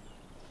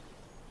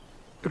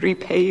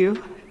 Repay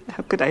you.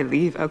 How could I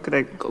leave? How could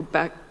I go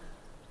back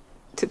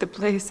to the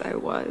place I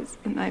was?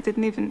 And I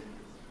didn't even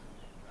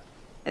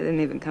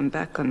come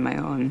back on my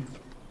own.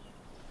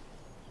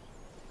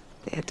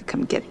 They had to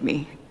come get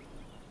me.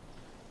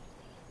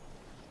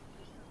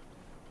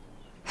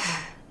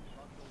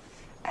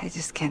 I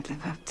just can't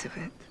live up to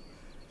it.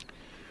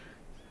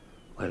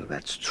 Well,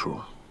 that's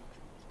true.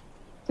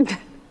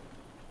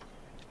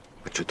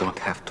 But you don't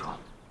have to.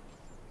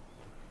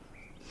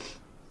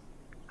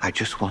 I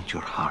just want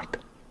your heart.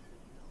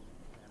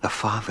 The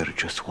Father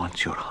just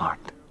wants your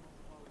heart.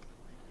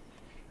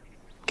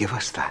 Give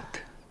us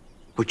that,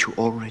 which you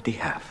already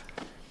have.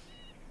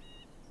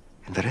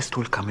 And the rest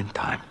will come in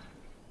time.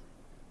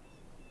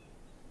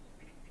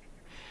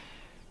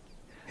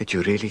 Did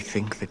you really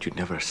think that you'd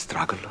never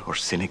struggle or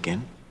sin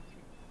again?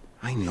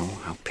 I know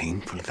how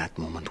painful that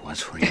moment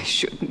was for you. I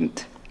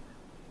shouldn't.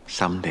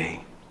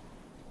 Someday.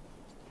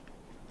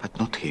 But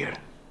not here.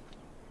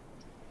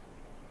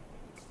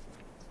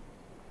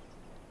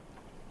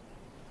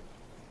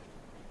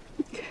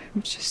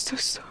 I'm just so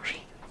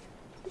sorry.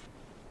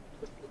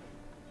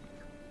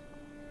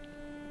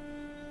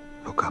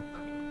 Look up.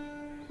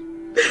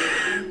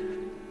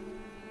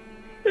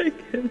 I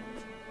can't.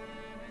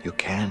 You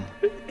can.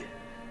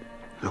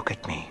 Look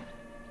at me.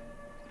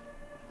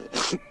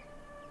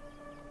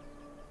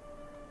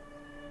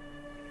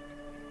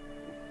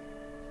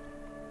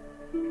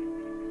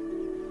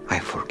 I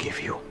forgive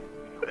you.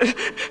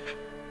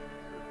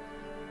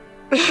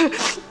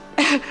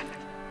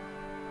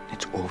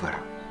 It's over.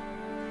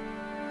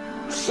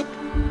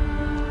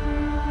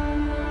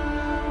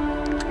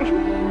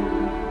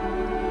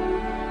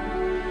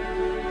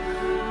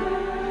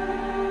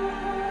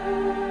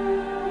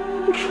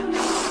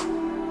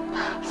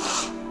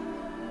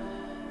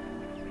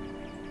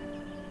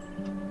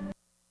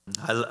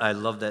 I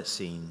love that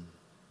scene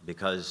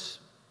because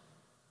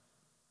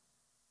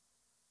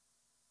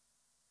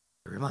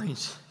it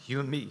reminds you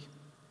and me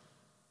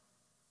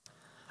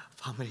of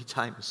how many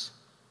times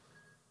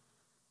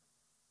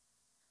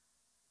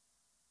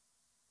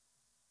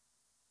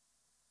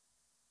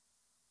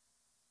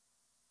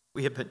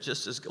we have been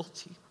just as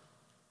guilty.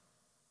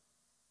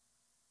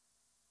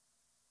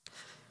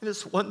 And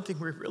it's one thing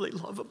we really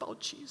love about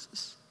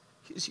Jesus.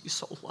 He's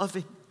so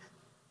loving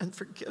and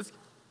forgiving.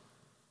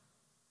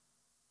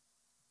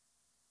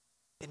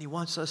 And he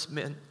wants us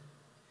men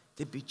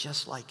to be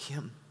just like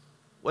him.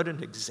 What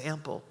an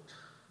example.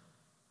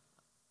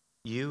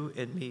 You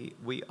and me,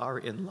 we are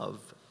in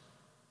love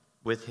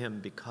with him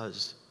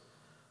because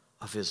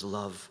of his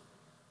love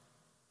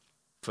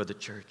for the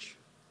church.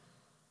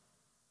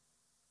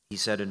 He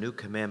said, a new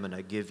commandment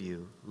I give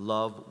you,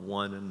 love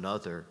one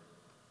another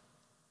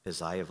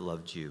as I have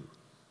loved you.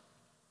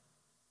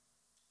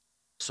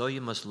 So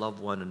you must love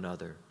one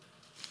another.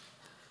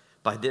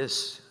 By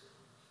this,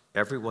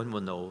 everyone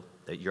will know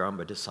that you're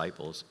my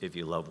disciples if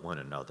you love one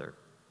another.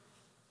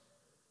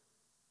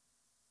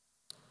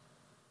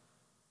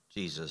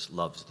 Jesus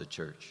loves the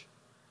church.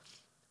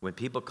 When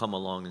people come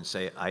along and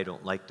say, I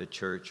don't like the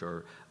church,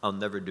 or I'll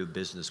never do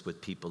business with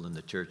people in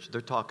the church,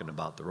 they're talking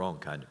about the wrong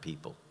kind of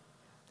people.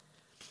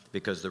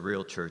 Because the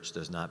real church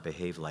does not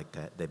behave like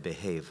that. They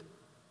behave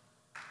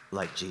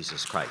like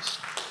Jesus Christ.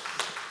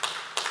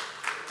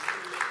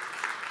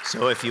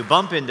 So if you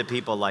bump into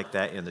people like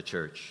that in the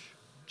church,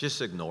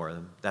 just ignore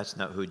them. That's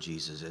not who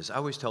Jesus is. I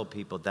always tell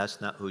people that's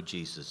not who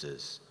Jesus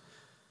is.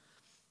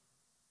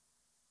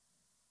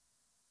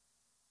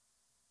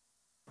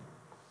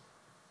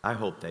 I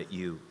hope that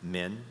you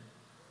men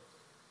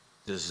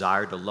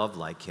desire to love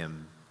like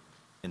him,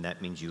 and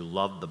that means you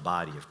love the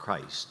body of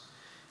Christ.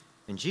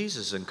 And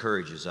Jesus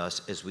encourages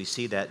us as we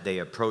see that day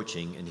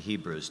approaching in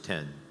Hebrews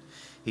 10.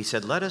 He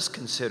said, let us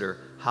consider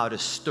how to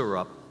stir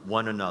up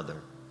one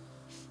another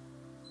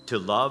to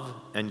love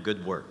and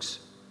good works,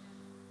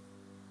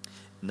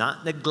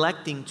 not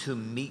neglecting to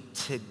meet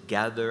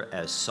together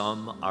as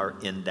some are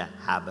in the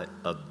habit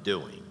of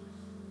doing.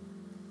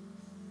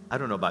 I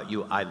don't know about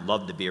you, I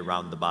love to be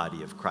around the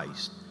body of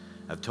Christ.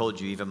 I've told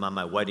you, even on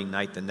my wedding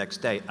night the next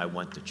day, I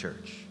went to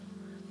church.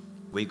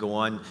 We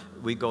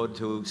go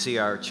to see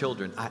our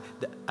children.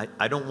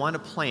 I don't want to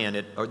plan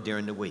it or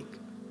during the week.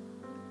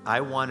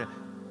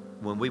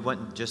 When we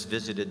went and just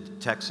visited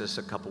Texas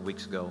a couple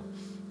weeks ago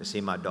to see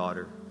my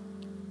daughter,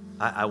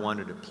 I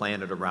wanted to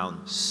plan it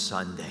around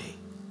Sunday,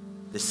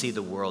 to see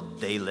the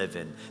world they live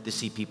in, to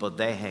see people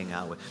they hang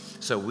out with.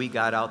 So we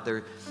got out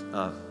there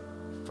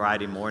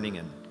Friday morning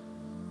and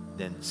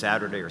then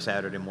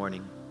Saturday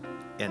morning,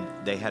 and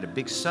they had a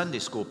big Sunday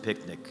school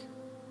picnic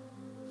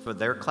for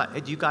their class. Hey,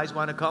 do you guys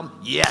want to come?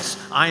 Yes,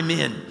 I'm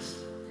in.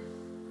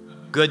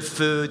 Good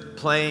food,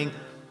 playing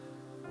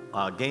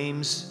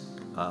games,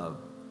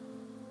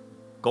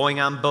 going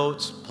on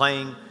boats,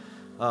 playing,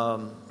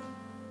 the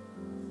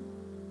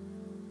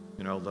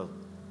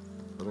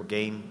little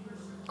game,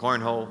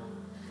 cornhole.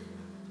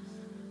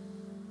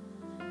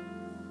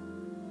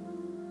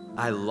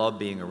 I love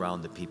being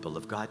around the people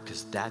of God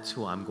because that's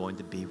who I'm going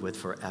to be with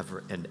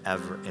forever and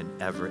ever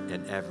and ever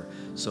and ever.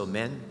 So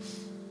men,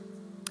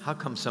 how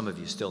come some of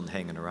you still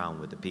hanging around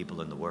with the people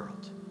in the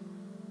world?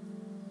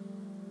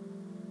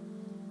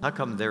 How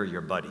come they're your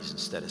buddies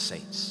instead of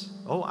saints?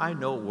 Oh, I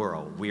know we're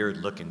a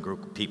weird-looking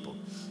group of people.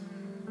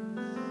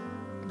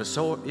 But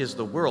so is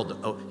the world.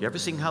 Oh, you ever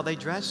seen how they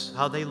dress?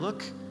 How they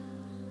look?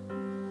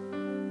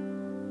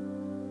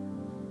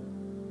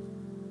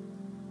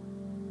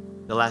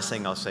 The last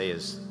thing I'll say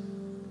is,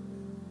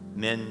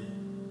 men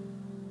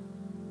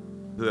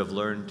who have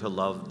learned to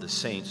love the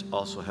saints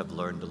also have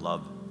learned to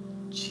love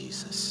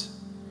Jesus.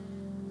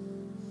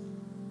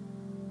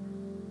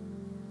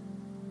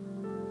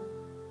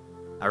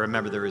 I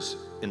remember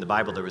in the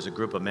Bible, there was a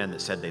group of men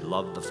that said they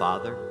loved the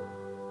Father.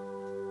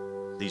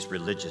 These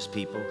religious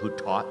people who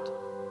taught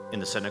in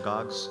the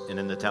synagogues and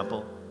in the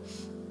temple.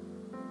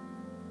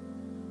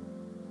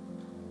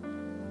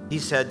 He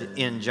said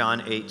in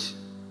John 8,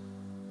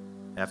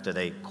 after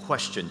they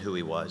questioned who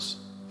he was,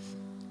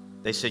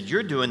 they said,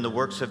 you're doing the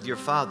works of your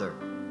father.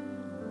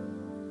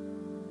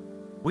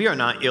 We are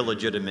not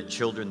illegitimate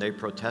children, they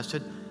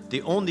protested.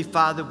 The only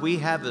father we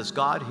have is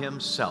God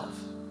himself.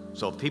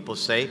 So if people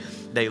say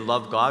they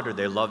love God or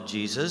they love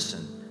Jesus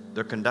and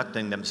they're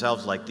conducting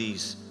themselves like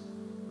these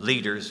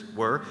leaders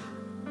were,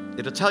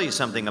 it'll tell you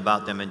something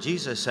about them. And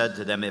Jesus said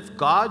to them, if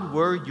God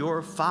were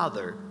your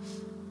father,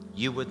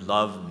 you would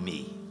love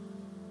me.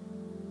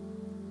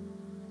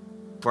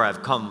 For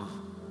I've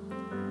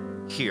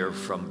come here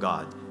from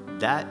God.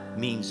 That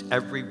means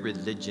every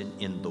religion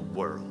in the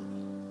world.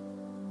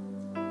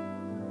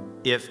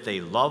 If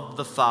they love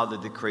the Father,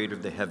 the creator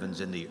of the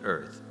heavens and the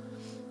earth,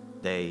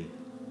 they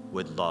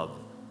would love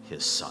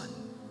his Son.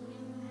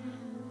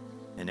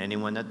 And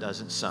anyone that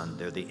doesn't son,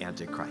 they're the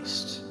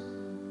Antichrist.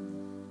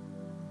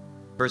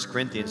 1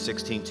 Corinthians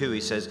 16:2,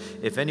 he says,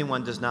 if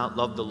anyone does not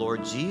love the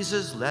Lord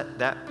Jesus, let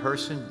that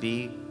person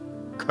be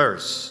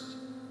cursed.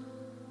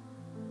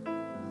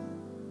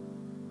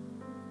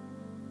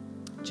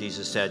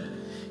 Jesus said,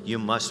 "You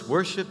must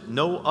worship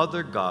no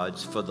other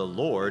gods, for the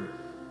Lord,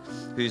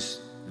 whose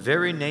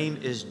very name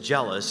is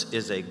jealous,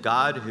 is a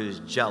God who's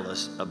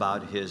jealous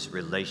about his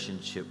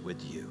relationship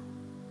with you."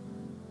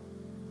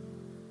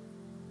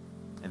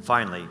 And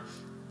finally,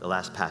 the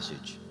last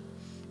passage.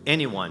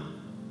 Anyone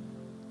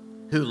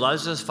who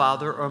loves his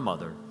father or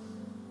mother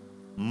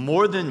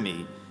more than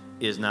me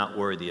is not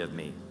worthy of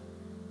me.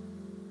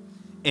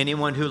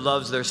 Anyone who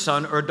loves their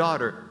son or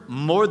daughter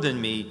more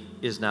than me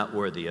is not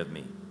worthy of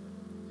me.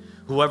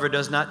 Whoever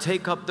does not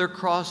take up their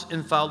cross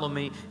and follow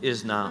me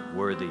is not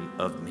worthy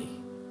of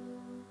me.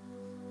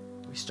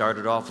 We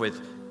started off with,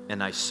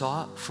 "And I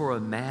sought for a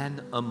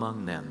man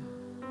among them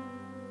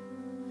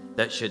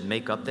that should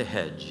make up the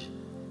hedge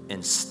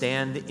and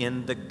stand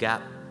in the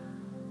gap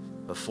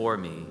before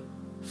me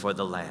for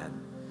the land,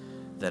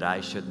 that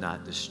I should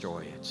not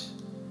destroy it."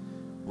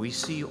 We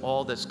see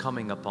all that's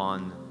coming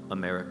upon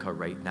America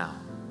right now.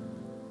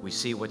 We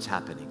see what's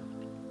happening.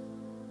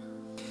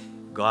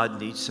 God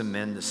needs some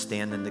men to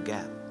stand in the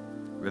gap.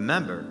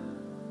 Remember,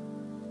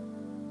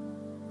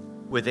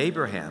 with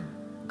Abraham,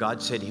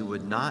 God said he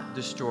would not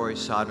destroy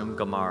Sodom and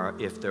Gomorrah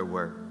if there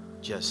were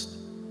just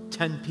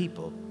 10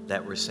 people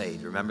that were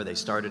saved. Remember, they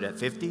started at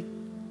 50,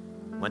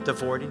 went to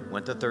 40,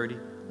 went to 30,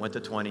 went to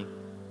 20,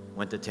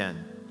 went to 10.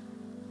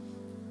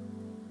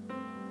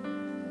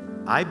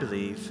 I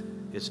believe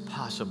it's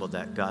possible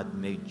that God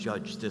may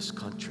judge this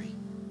country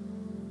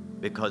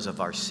because of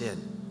our sin,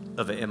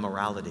 of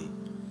immorality,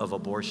 of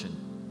abortion,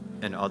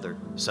 and other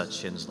such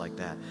sins like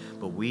that.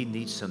 But we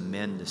need some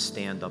men to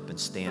stand up and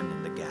stand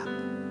in the gap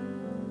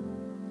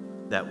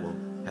that will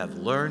have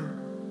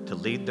learned to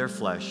lead their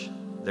flesh,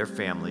 their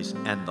families,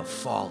 and the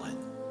fallen.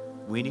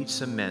 We need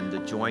some men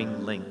to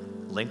join,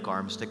 link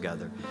arms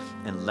together,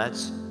 and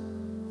let's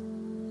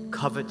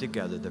covet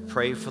together to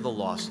pray for the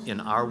lost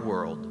in our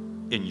world,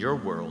 in your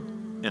world,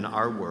 in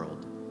our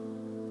world,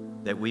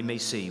 that we may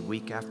see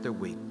week after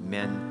week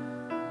men,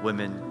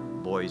 women,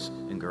 boys,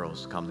 and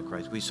girls come to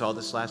Christ. We saw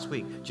this last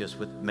week just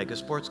with Mega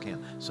Sports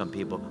Camp. Some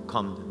people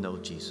come to know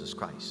Jesus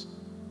Christ.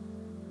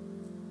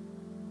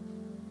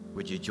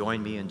 Would you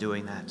join me in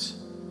doing that?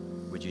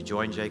 Would you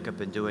join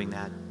Jacob in doing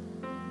that?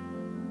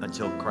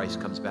 Until Christ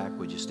comes back,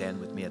 would you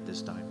stand with me at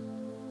this time?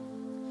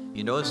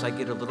 You notice I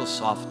get a little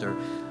softer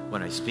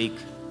when I speak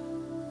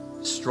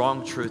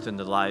strong truth in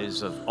the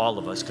lives of all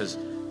of us, because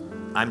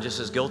I'm just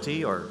as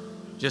guilty or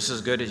just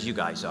as good as you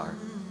guys are.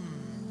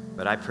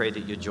 But I pray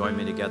that you join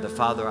me together.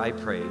 Father, I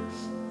pray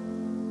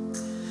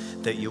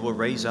that you will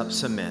raise up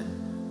some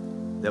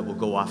men that will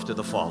go after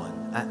the fallen.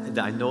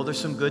 I know there's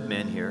some good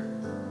men here,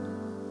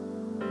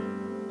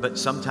 but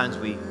sometimes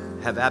we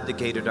have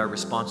abdicated our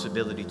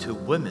responsibility to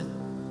women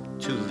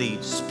to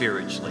lead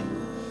spiritually.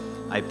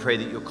 I pray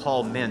that you'll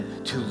call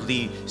men to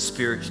lead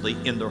spiritually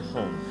in their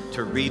home,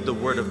 to read the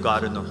Word of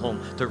God in their home,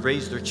 to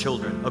raise their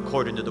children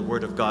according to the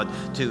Word of God,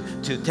 to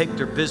take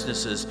their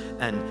businesses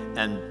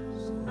and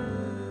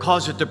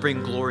cause it to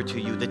bring glory to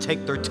you, to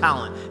take their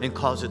talent and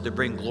cause it to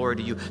bring glory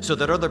to you, so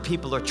that other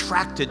people are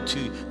attracted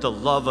to the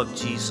love of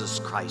Jesus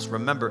Christ.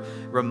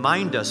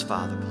 Remind us,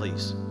 Father,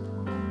 please.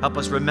 Help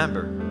us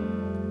remember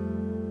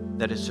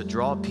that it's to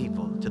draw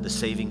people to the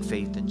saving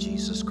faith in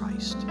Jesus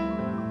Christ.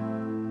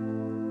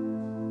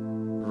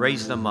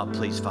 Raise them up,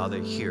 please, Father,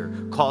 here.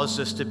 Cause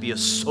us to be a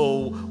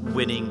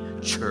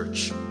soul-winning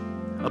church,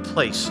 a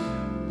place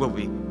where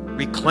we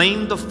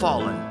reclaim the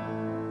fallen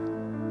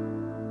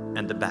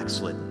and the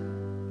backslidden.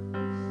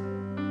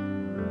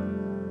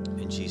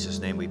 In Jesus'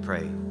 name we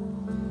pray.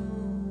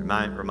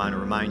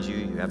 Remind you,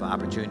 you have an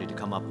opportunity to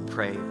come up and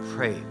pray.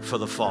 Pray for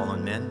the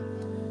fallen men,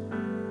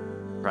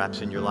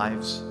 perhaps in your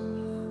lives.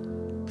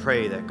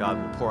 Pray that God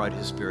will pour out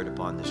His Spirit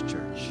upon this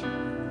church.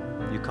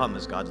 You come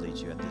as God leads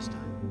you at this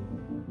time.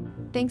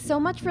 Thanks so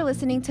much for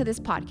listening to this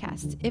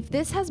podcast. If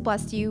this has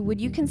blessed you, would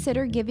you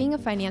consider giving a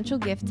financial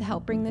gift to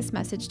help bring this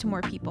message to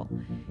more people?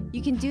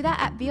 You can do that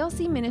at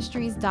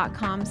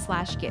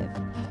vlcministries.com/give.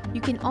 You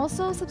can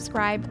also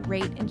subscribe,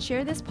 rate, and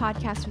share this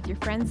podcast with your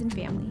friends and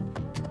family.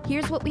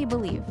 Here's what we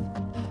believe: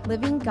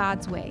 living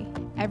God's way,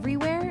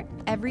 everywhere,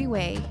 every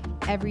way,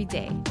 every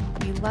day.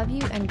 We love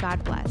you and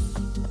God bless.